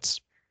 words.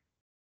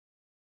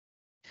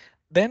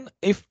 Then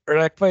if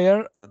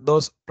require,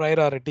 those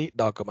priority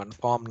document,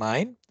 form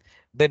 9,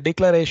 the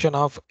declaration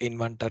of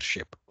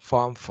inventorship,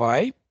 form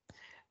 5,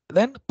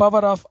 then power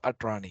of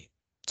attorney.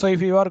 So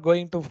if you are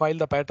going to file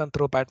the patent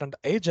through patent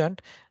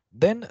agent,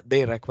 then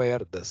they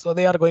require this. So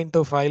they are going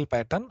to file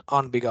patent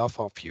on behalf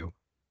of you.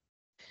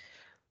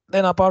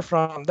 Then apart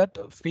from that,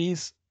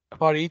 fees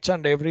for each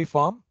and every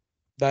form,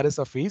 there is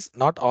a fees.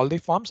 Not all the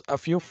forms, a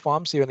few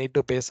forms you need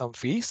to pay some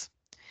fees.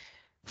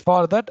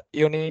 For that,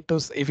 you need to,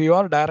 if you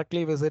are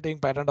directly visiting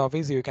patent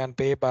office, you can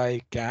pay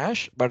by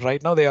cash, but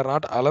right now they are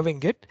not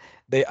allowing it.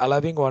 They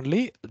allowing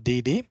only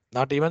DD,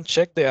 not even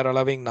check they are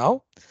allowing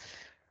now.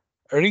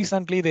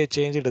 Recently they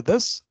changed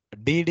this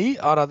DD,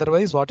 or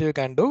otherwise what you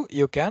can do,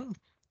 you can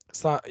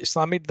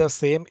submit the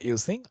same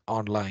using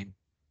online.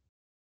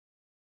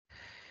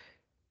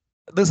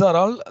 These are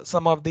all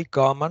some of the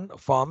common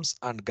forms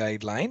and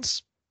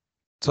guidelines.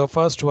 So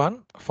first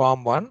one,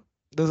 form 1,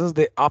 this is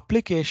the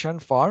application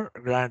for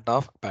grant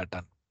of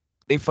patent,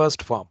 the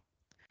first form.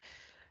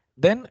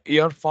 Then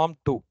your form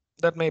 2,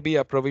 that may be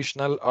a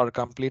provisional or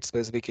complete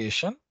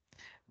specification.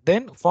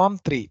 Then form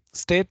 3,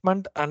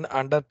 statement and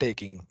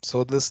undertaking.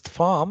 So this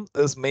form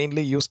is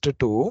mainly used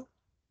to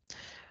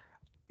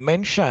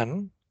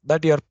mention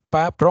that your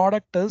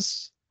product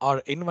is, or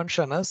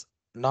invention is,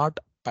 not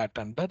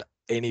patented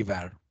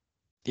anywhere,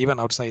 even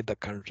outside the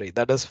country.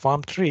 That is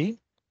form 3.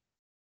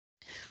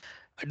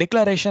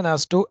 Declaration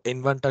as to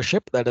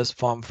inventorship, that is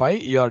form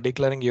 5. You are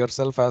declaring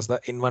yourself as the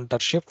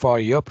inventorship for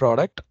your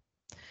product.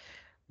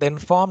 Then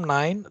form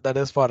 9, that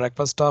is for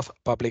request of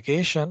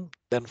publication.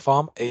 Then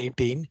form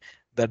 18,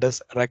 that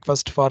is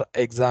request for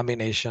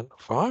examination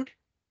for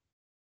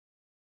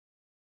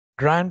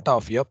grant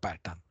of your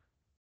patent,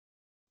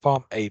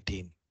 form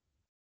 18.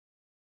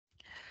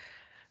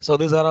 So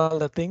these are all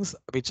the things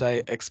which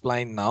I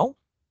explained now.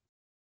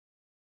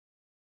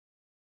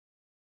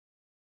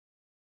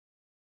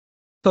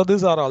 So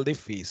these are all the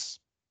fees.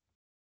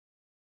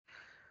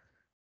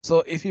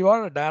 So if you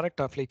are a direct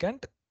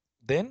applicant,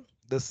 then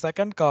the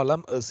second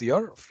column is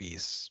your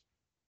fees.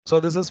 So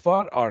this is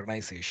for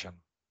organization.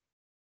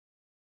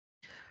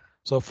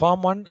 So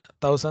form 1,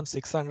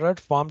 1,600,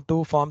 form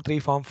 2, form 3,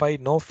 form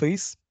 5, no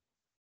fees.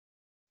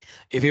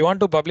 If you want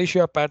to publish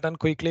your patent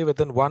quickly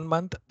within 1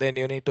 month, then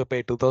you need to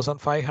pay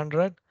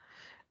 2,500.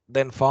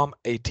 Then Form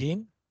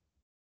 18,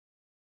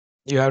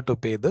 you have to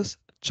pay this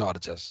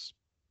charges.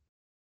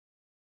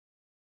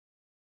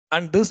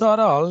 And these are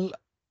all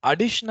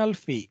additional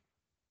fee.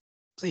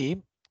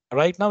 See,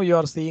 right now you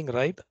are seeing,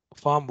 right,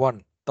 Form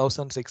 1,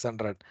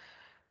 1,600.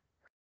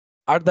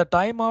 At the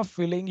time of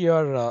filling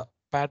your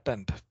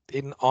patent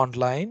in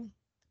online,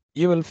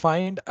 you will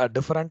find a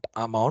different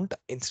amount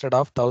instead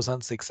of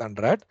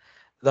 1,600.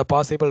 The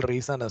possible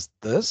reason is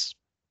this.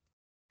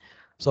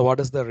 So what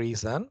is the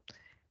reason?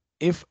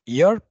 If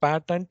your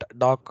patent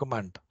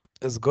document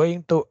is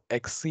going to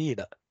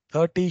exceed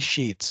 30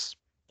 sheets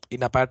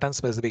in a patent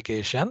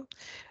specification,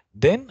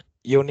 then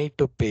you need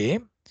to pay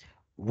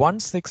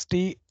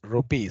 160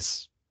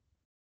 rupees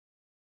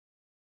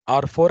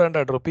or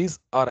 400 rupees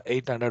or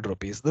 800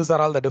 rupees. These are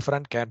all the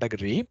different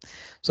category.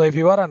 So if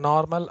you are a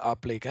normal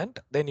applicant,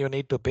 then you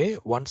need to pay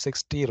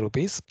 160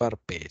 rupees per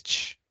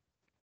page.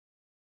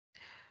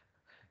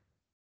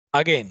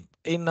 Again,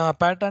 in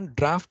patent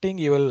drafting,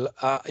 you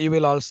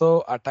will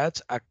also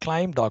attach a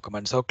claim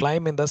document. So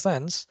claim in the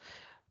sense,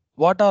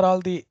 what are all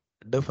the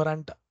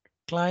different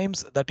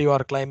claims that you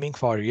are claiming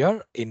for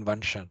your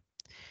invention?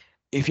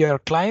 If your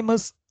claim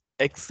is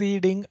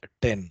exceeding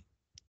 10,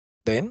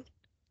 then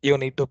you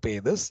need to pay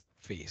this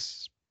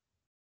fees.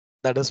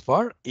 That is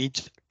for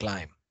each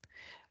claim.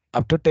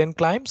 Up to 10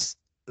 claims,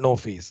 no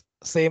fees,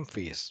 same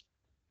fees.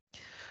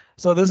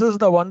 So this is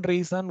the one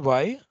reason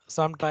why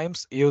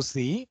sometimes you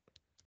see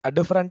a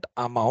different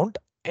amount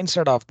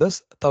instead of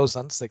this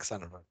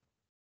 1,600.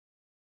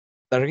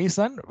 The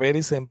reason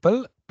very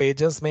simple,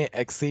 pages may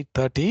exceed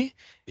 30,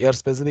 your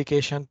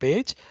specification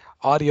page,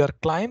 or your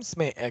claims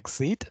may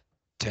exceed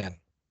 10.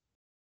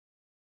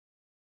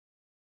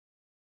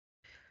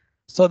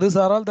 So these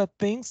are all the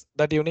things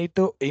that you need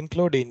to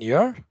include in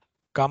your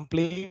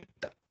complete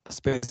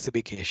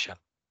specification.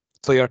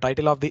 So your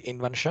title of the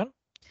invention,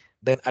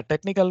 then a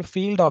technical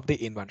field of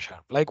the invention,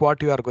 like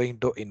what you are going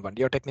to invent,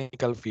 your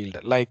technical field,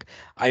 like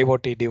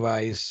IoT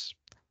device,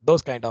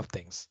 those kind of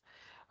things.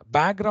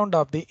 Background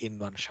of the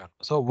invention.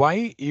 So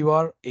why you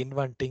are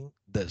inventing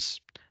this,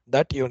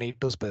 that you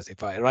need to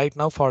specify. Right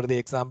now, for the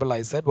example,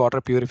 I said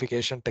water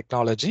purification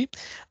technology,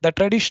 the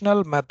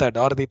traditional method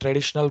or the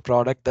traditional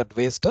product that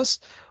wastes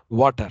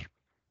water.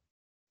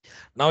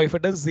 Now, if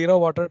it is zero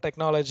water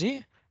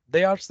technology,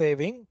 they are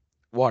saving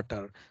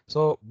water.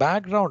 So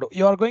background,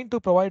 you are going to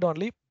provide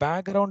only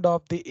background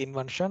of the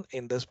invention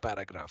in this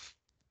paragraph.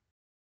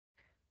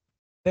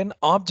 Then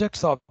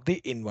objects of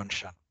the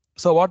invention.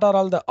 So what are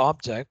all the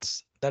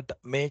objects that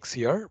makes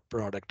your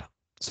product?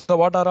 So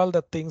what are all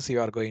the things you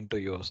are going to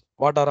use?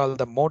 What are all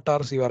the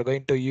motors you are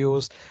going to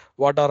use?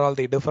 What are all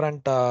the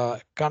different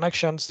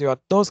connections?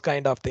 Those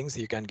kind of things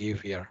you can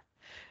give here.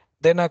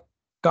 Then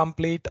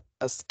complete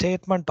a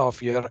statement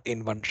of your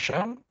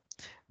invention.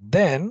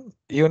 Then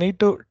you need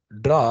to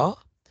draw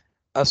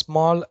a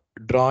small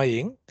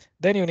drawing.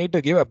 Then you need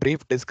to give a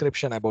brief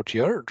description about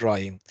your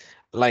drawing,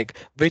 like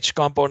which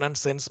component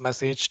sends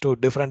message to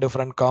different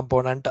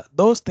component.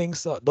 Those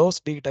things,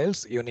 those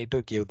details you need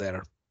to give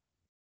there.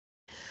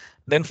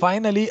 Then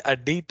finally, a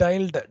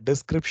detailed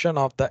description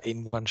of the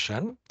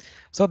invention.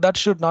 So that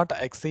should not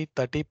exceed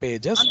 30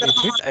 pages.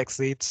 If it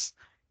exceeds,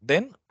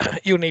 then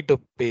you need to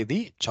pay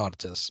the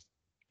charges.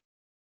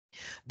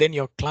 Then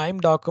your claim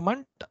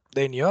document,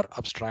 then your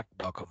abstract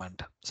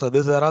document. So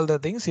these are all the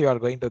things you are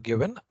going to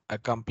give in a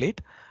complete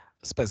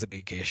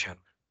specification.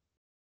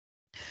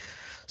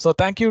 So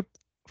thank you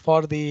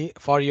for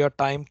your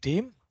time,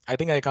 team. I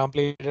think I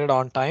completed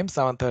on time,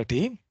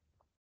 7:30.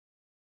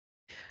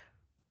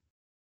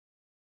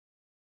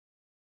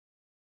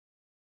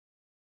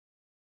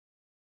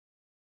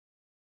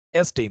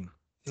 Yes, team.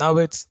 Now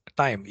it's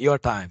time, your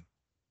time.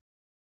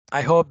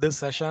 I hope this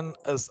session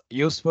is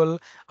useful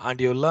and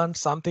you learned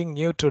something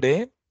new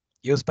today.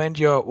 You spent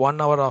your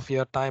 1 hour of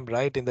your time,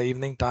 right, in the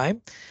evening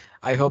time.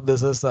 I hope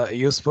this is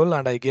useful,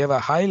 and I gave a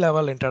high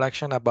level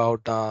introduction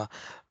about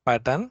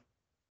pattern.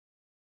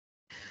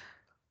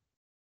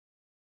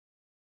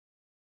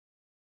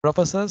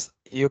 Professors,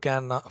 you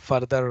can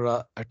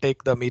further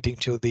take the meeting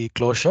to the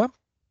closure.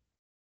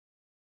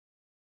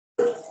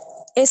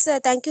 Yes, sir.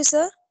 Thank you,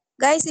 sir.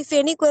 Guys, if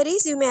any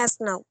queries, you may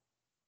ask now.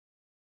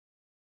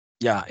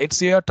 Yeah,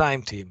 it's your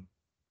time, team.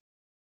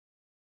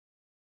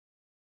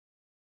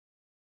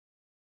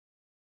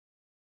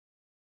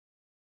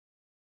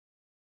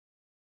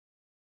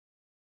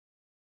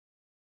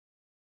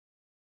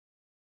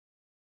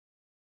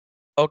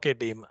 Okay,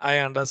 team, I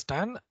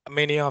understand.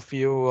 Many of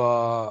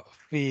you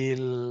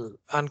feel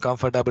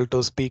uncomfortable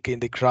to speak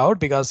in the crowd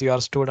because you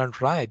are student,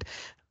 right?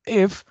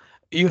 If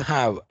you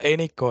have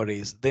any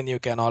queries, then you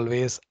can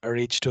always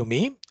reach to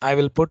me. I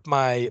will put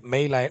my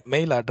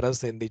mail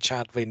address in the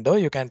chat window.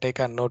 You can take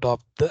a note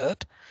of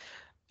that.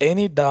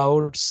 Any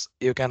doubts,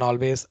 you can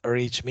always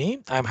reach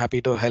me. I'm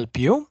happy to help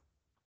you.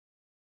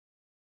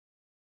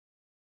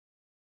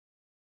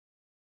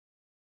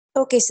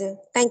 Okay, sir.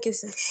 Thank you,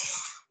 sir.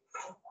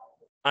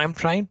 I'm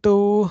trying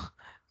to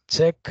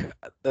check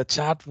the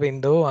chat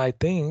window. I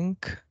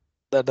think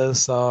that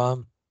is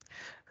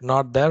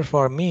not there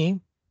for me.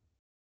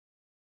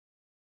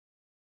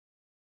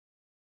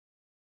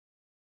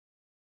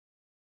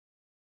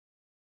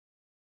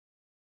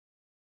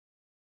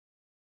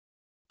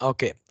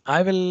 Okay,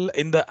 I will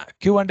in the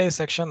Q&A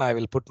section, I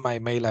will put my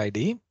mail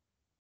ID.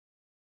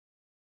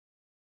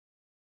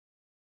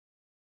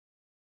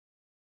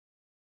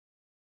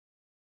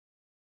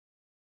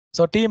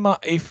 So team,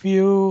 if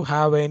you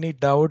have any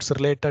doubts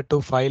related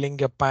to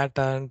filing a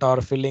patent or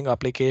filling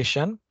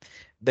application,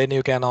 then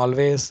you can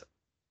always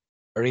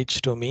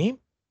reach to me.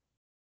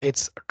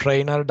 It's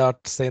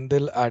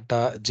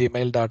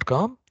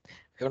trainer.sendil@gmail.com.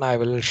 Even I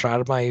will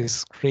share my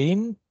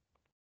screen.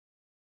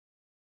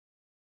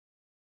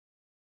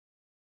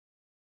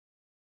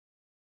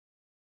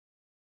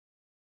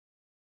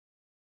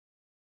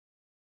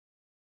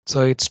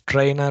 So it's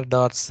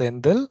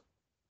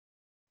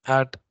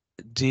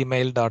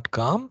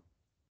trainer.sendil@gmail.com.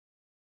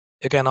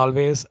 You can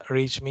always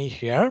reach me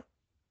here.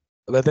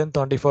 Within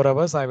 24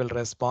 hours, I will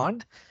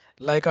respond.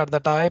 Like at the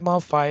time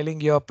of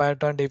filing your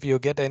patent, if you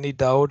get any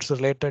doubts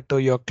related to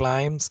your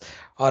claims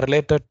or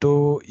related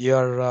to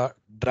your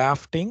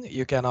drafting,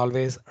 you can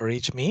always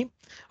reach me.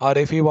 Or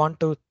if you want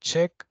to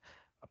check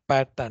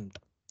patent,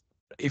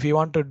 if you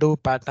want to do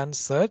patent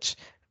search,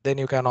 then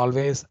you can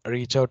always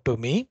reach out to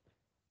me.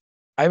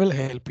 I will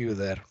help you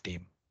there,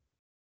 team.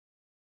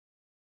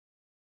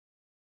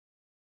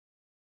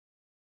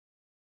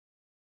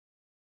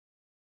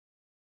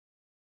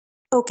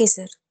 Okay,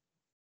 sir.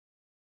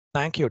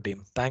 Thank you,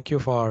 team. Thank you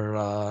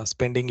for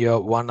spending your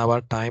 1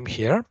 hour time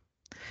here.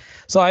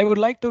 So I would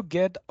like to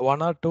get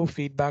 1 or 2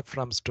 feedback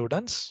from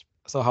students.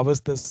 So how was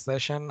this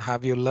session?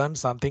 Have you learned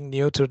something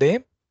new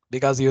today?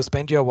 Because you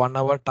spent your 1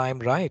 hour time,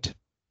 right?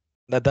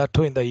 That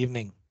too in the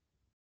evening.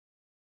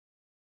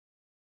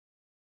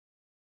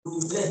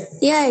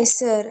 Yes,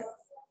 sir.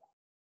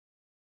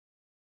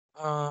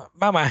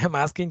 Ma'am, I am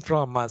asking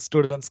from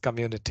students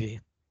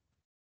community.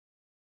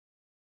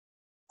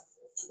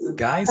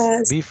 Guys,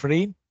 Uh, be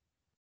free.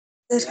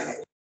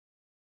 sir.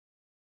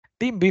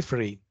 Team, be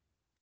free.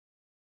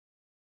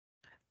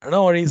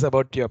 No worries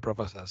about your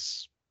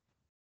professors.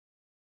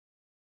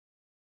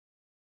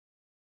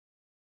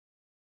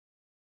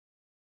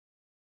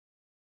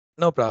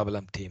 No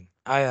problem, team.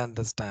 I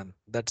understand.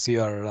 That's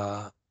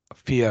your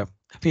fear,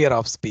 fear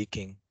of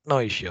speaking. No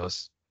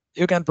issues.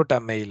 You can put a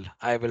mail.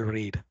 I will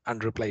read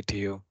and reply to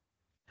you.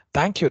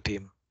 Thank you,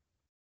 team.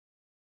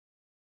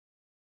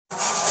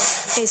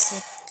 Yes,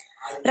 sir.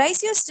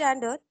 Raise your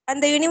standard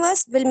and the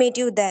universe will meet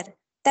you there.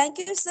 Thank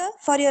you, sir,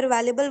 for your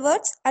valuable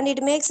words and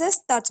it makes us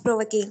thoughts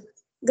provoking.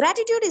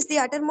 Gratitude is the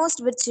uttermost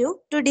virtue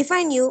to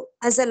define you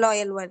as a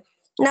loyal one.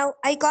 Now,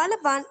 I call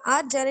upon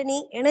our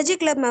Journey Energy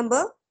Club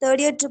member, third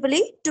year Triple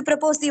E, to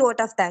propose the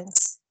vote of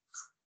thanks.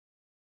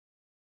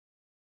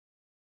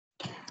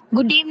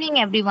 Good evening,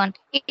 everyone.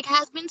 It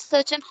has been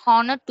such an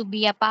honor to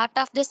be a part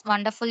of this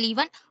wonderful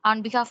event.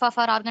 On behalf of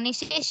our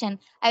organization,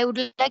 I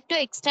would like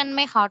to extend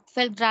my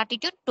heartfelt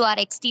gratitude to our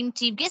esteemed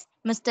chief guest,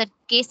 Mr.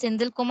 K.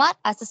 Sindhil Kumar,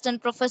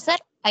 Assistant Professor,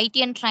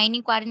 IT and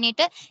Training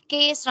Coordinator,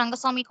 KS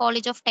Rangaswamy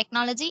College of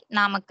Technology,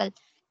 Namakkal.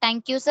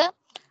 Thank you, sir.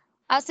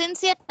 A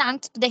sincere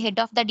thanks to the head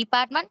of the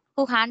department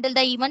who handled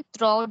the event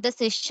throughout the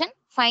session.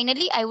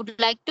 Finally, I would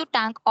like to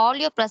thank all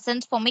your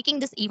presence for making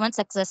this event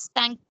success.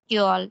 Thank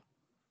you all.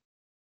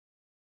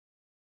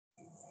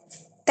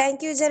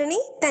 Thank you, Journey.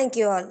 Thank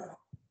you all.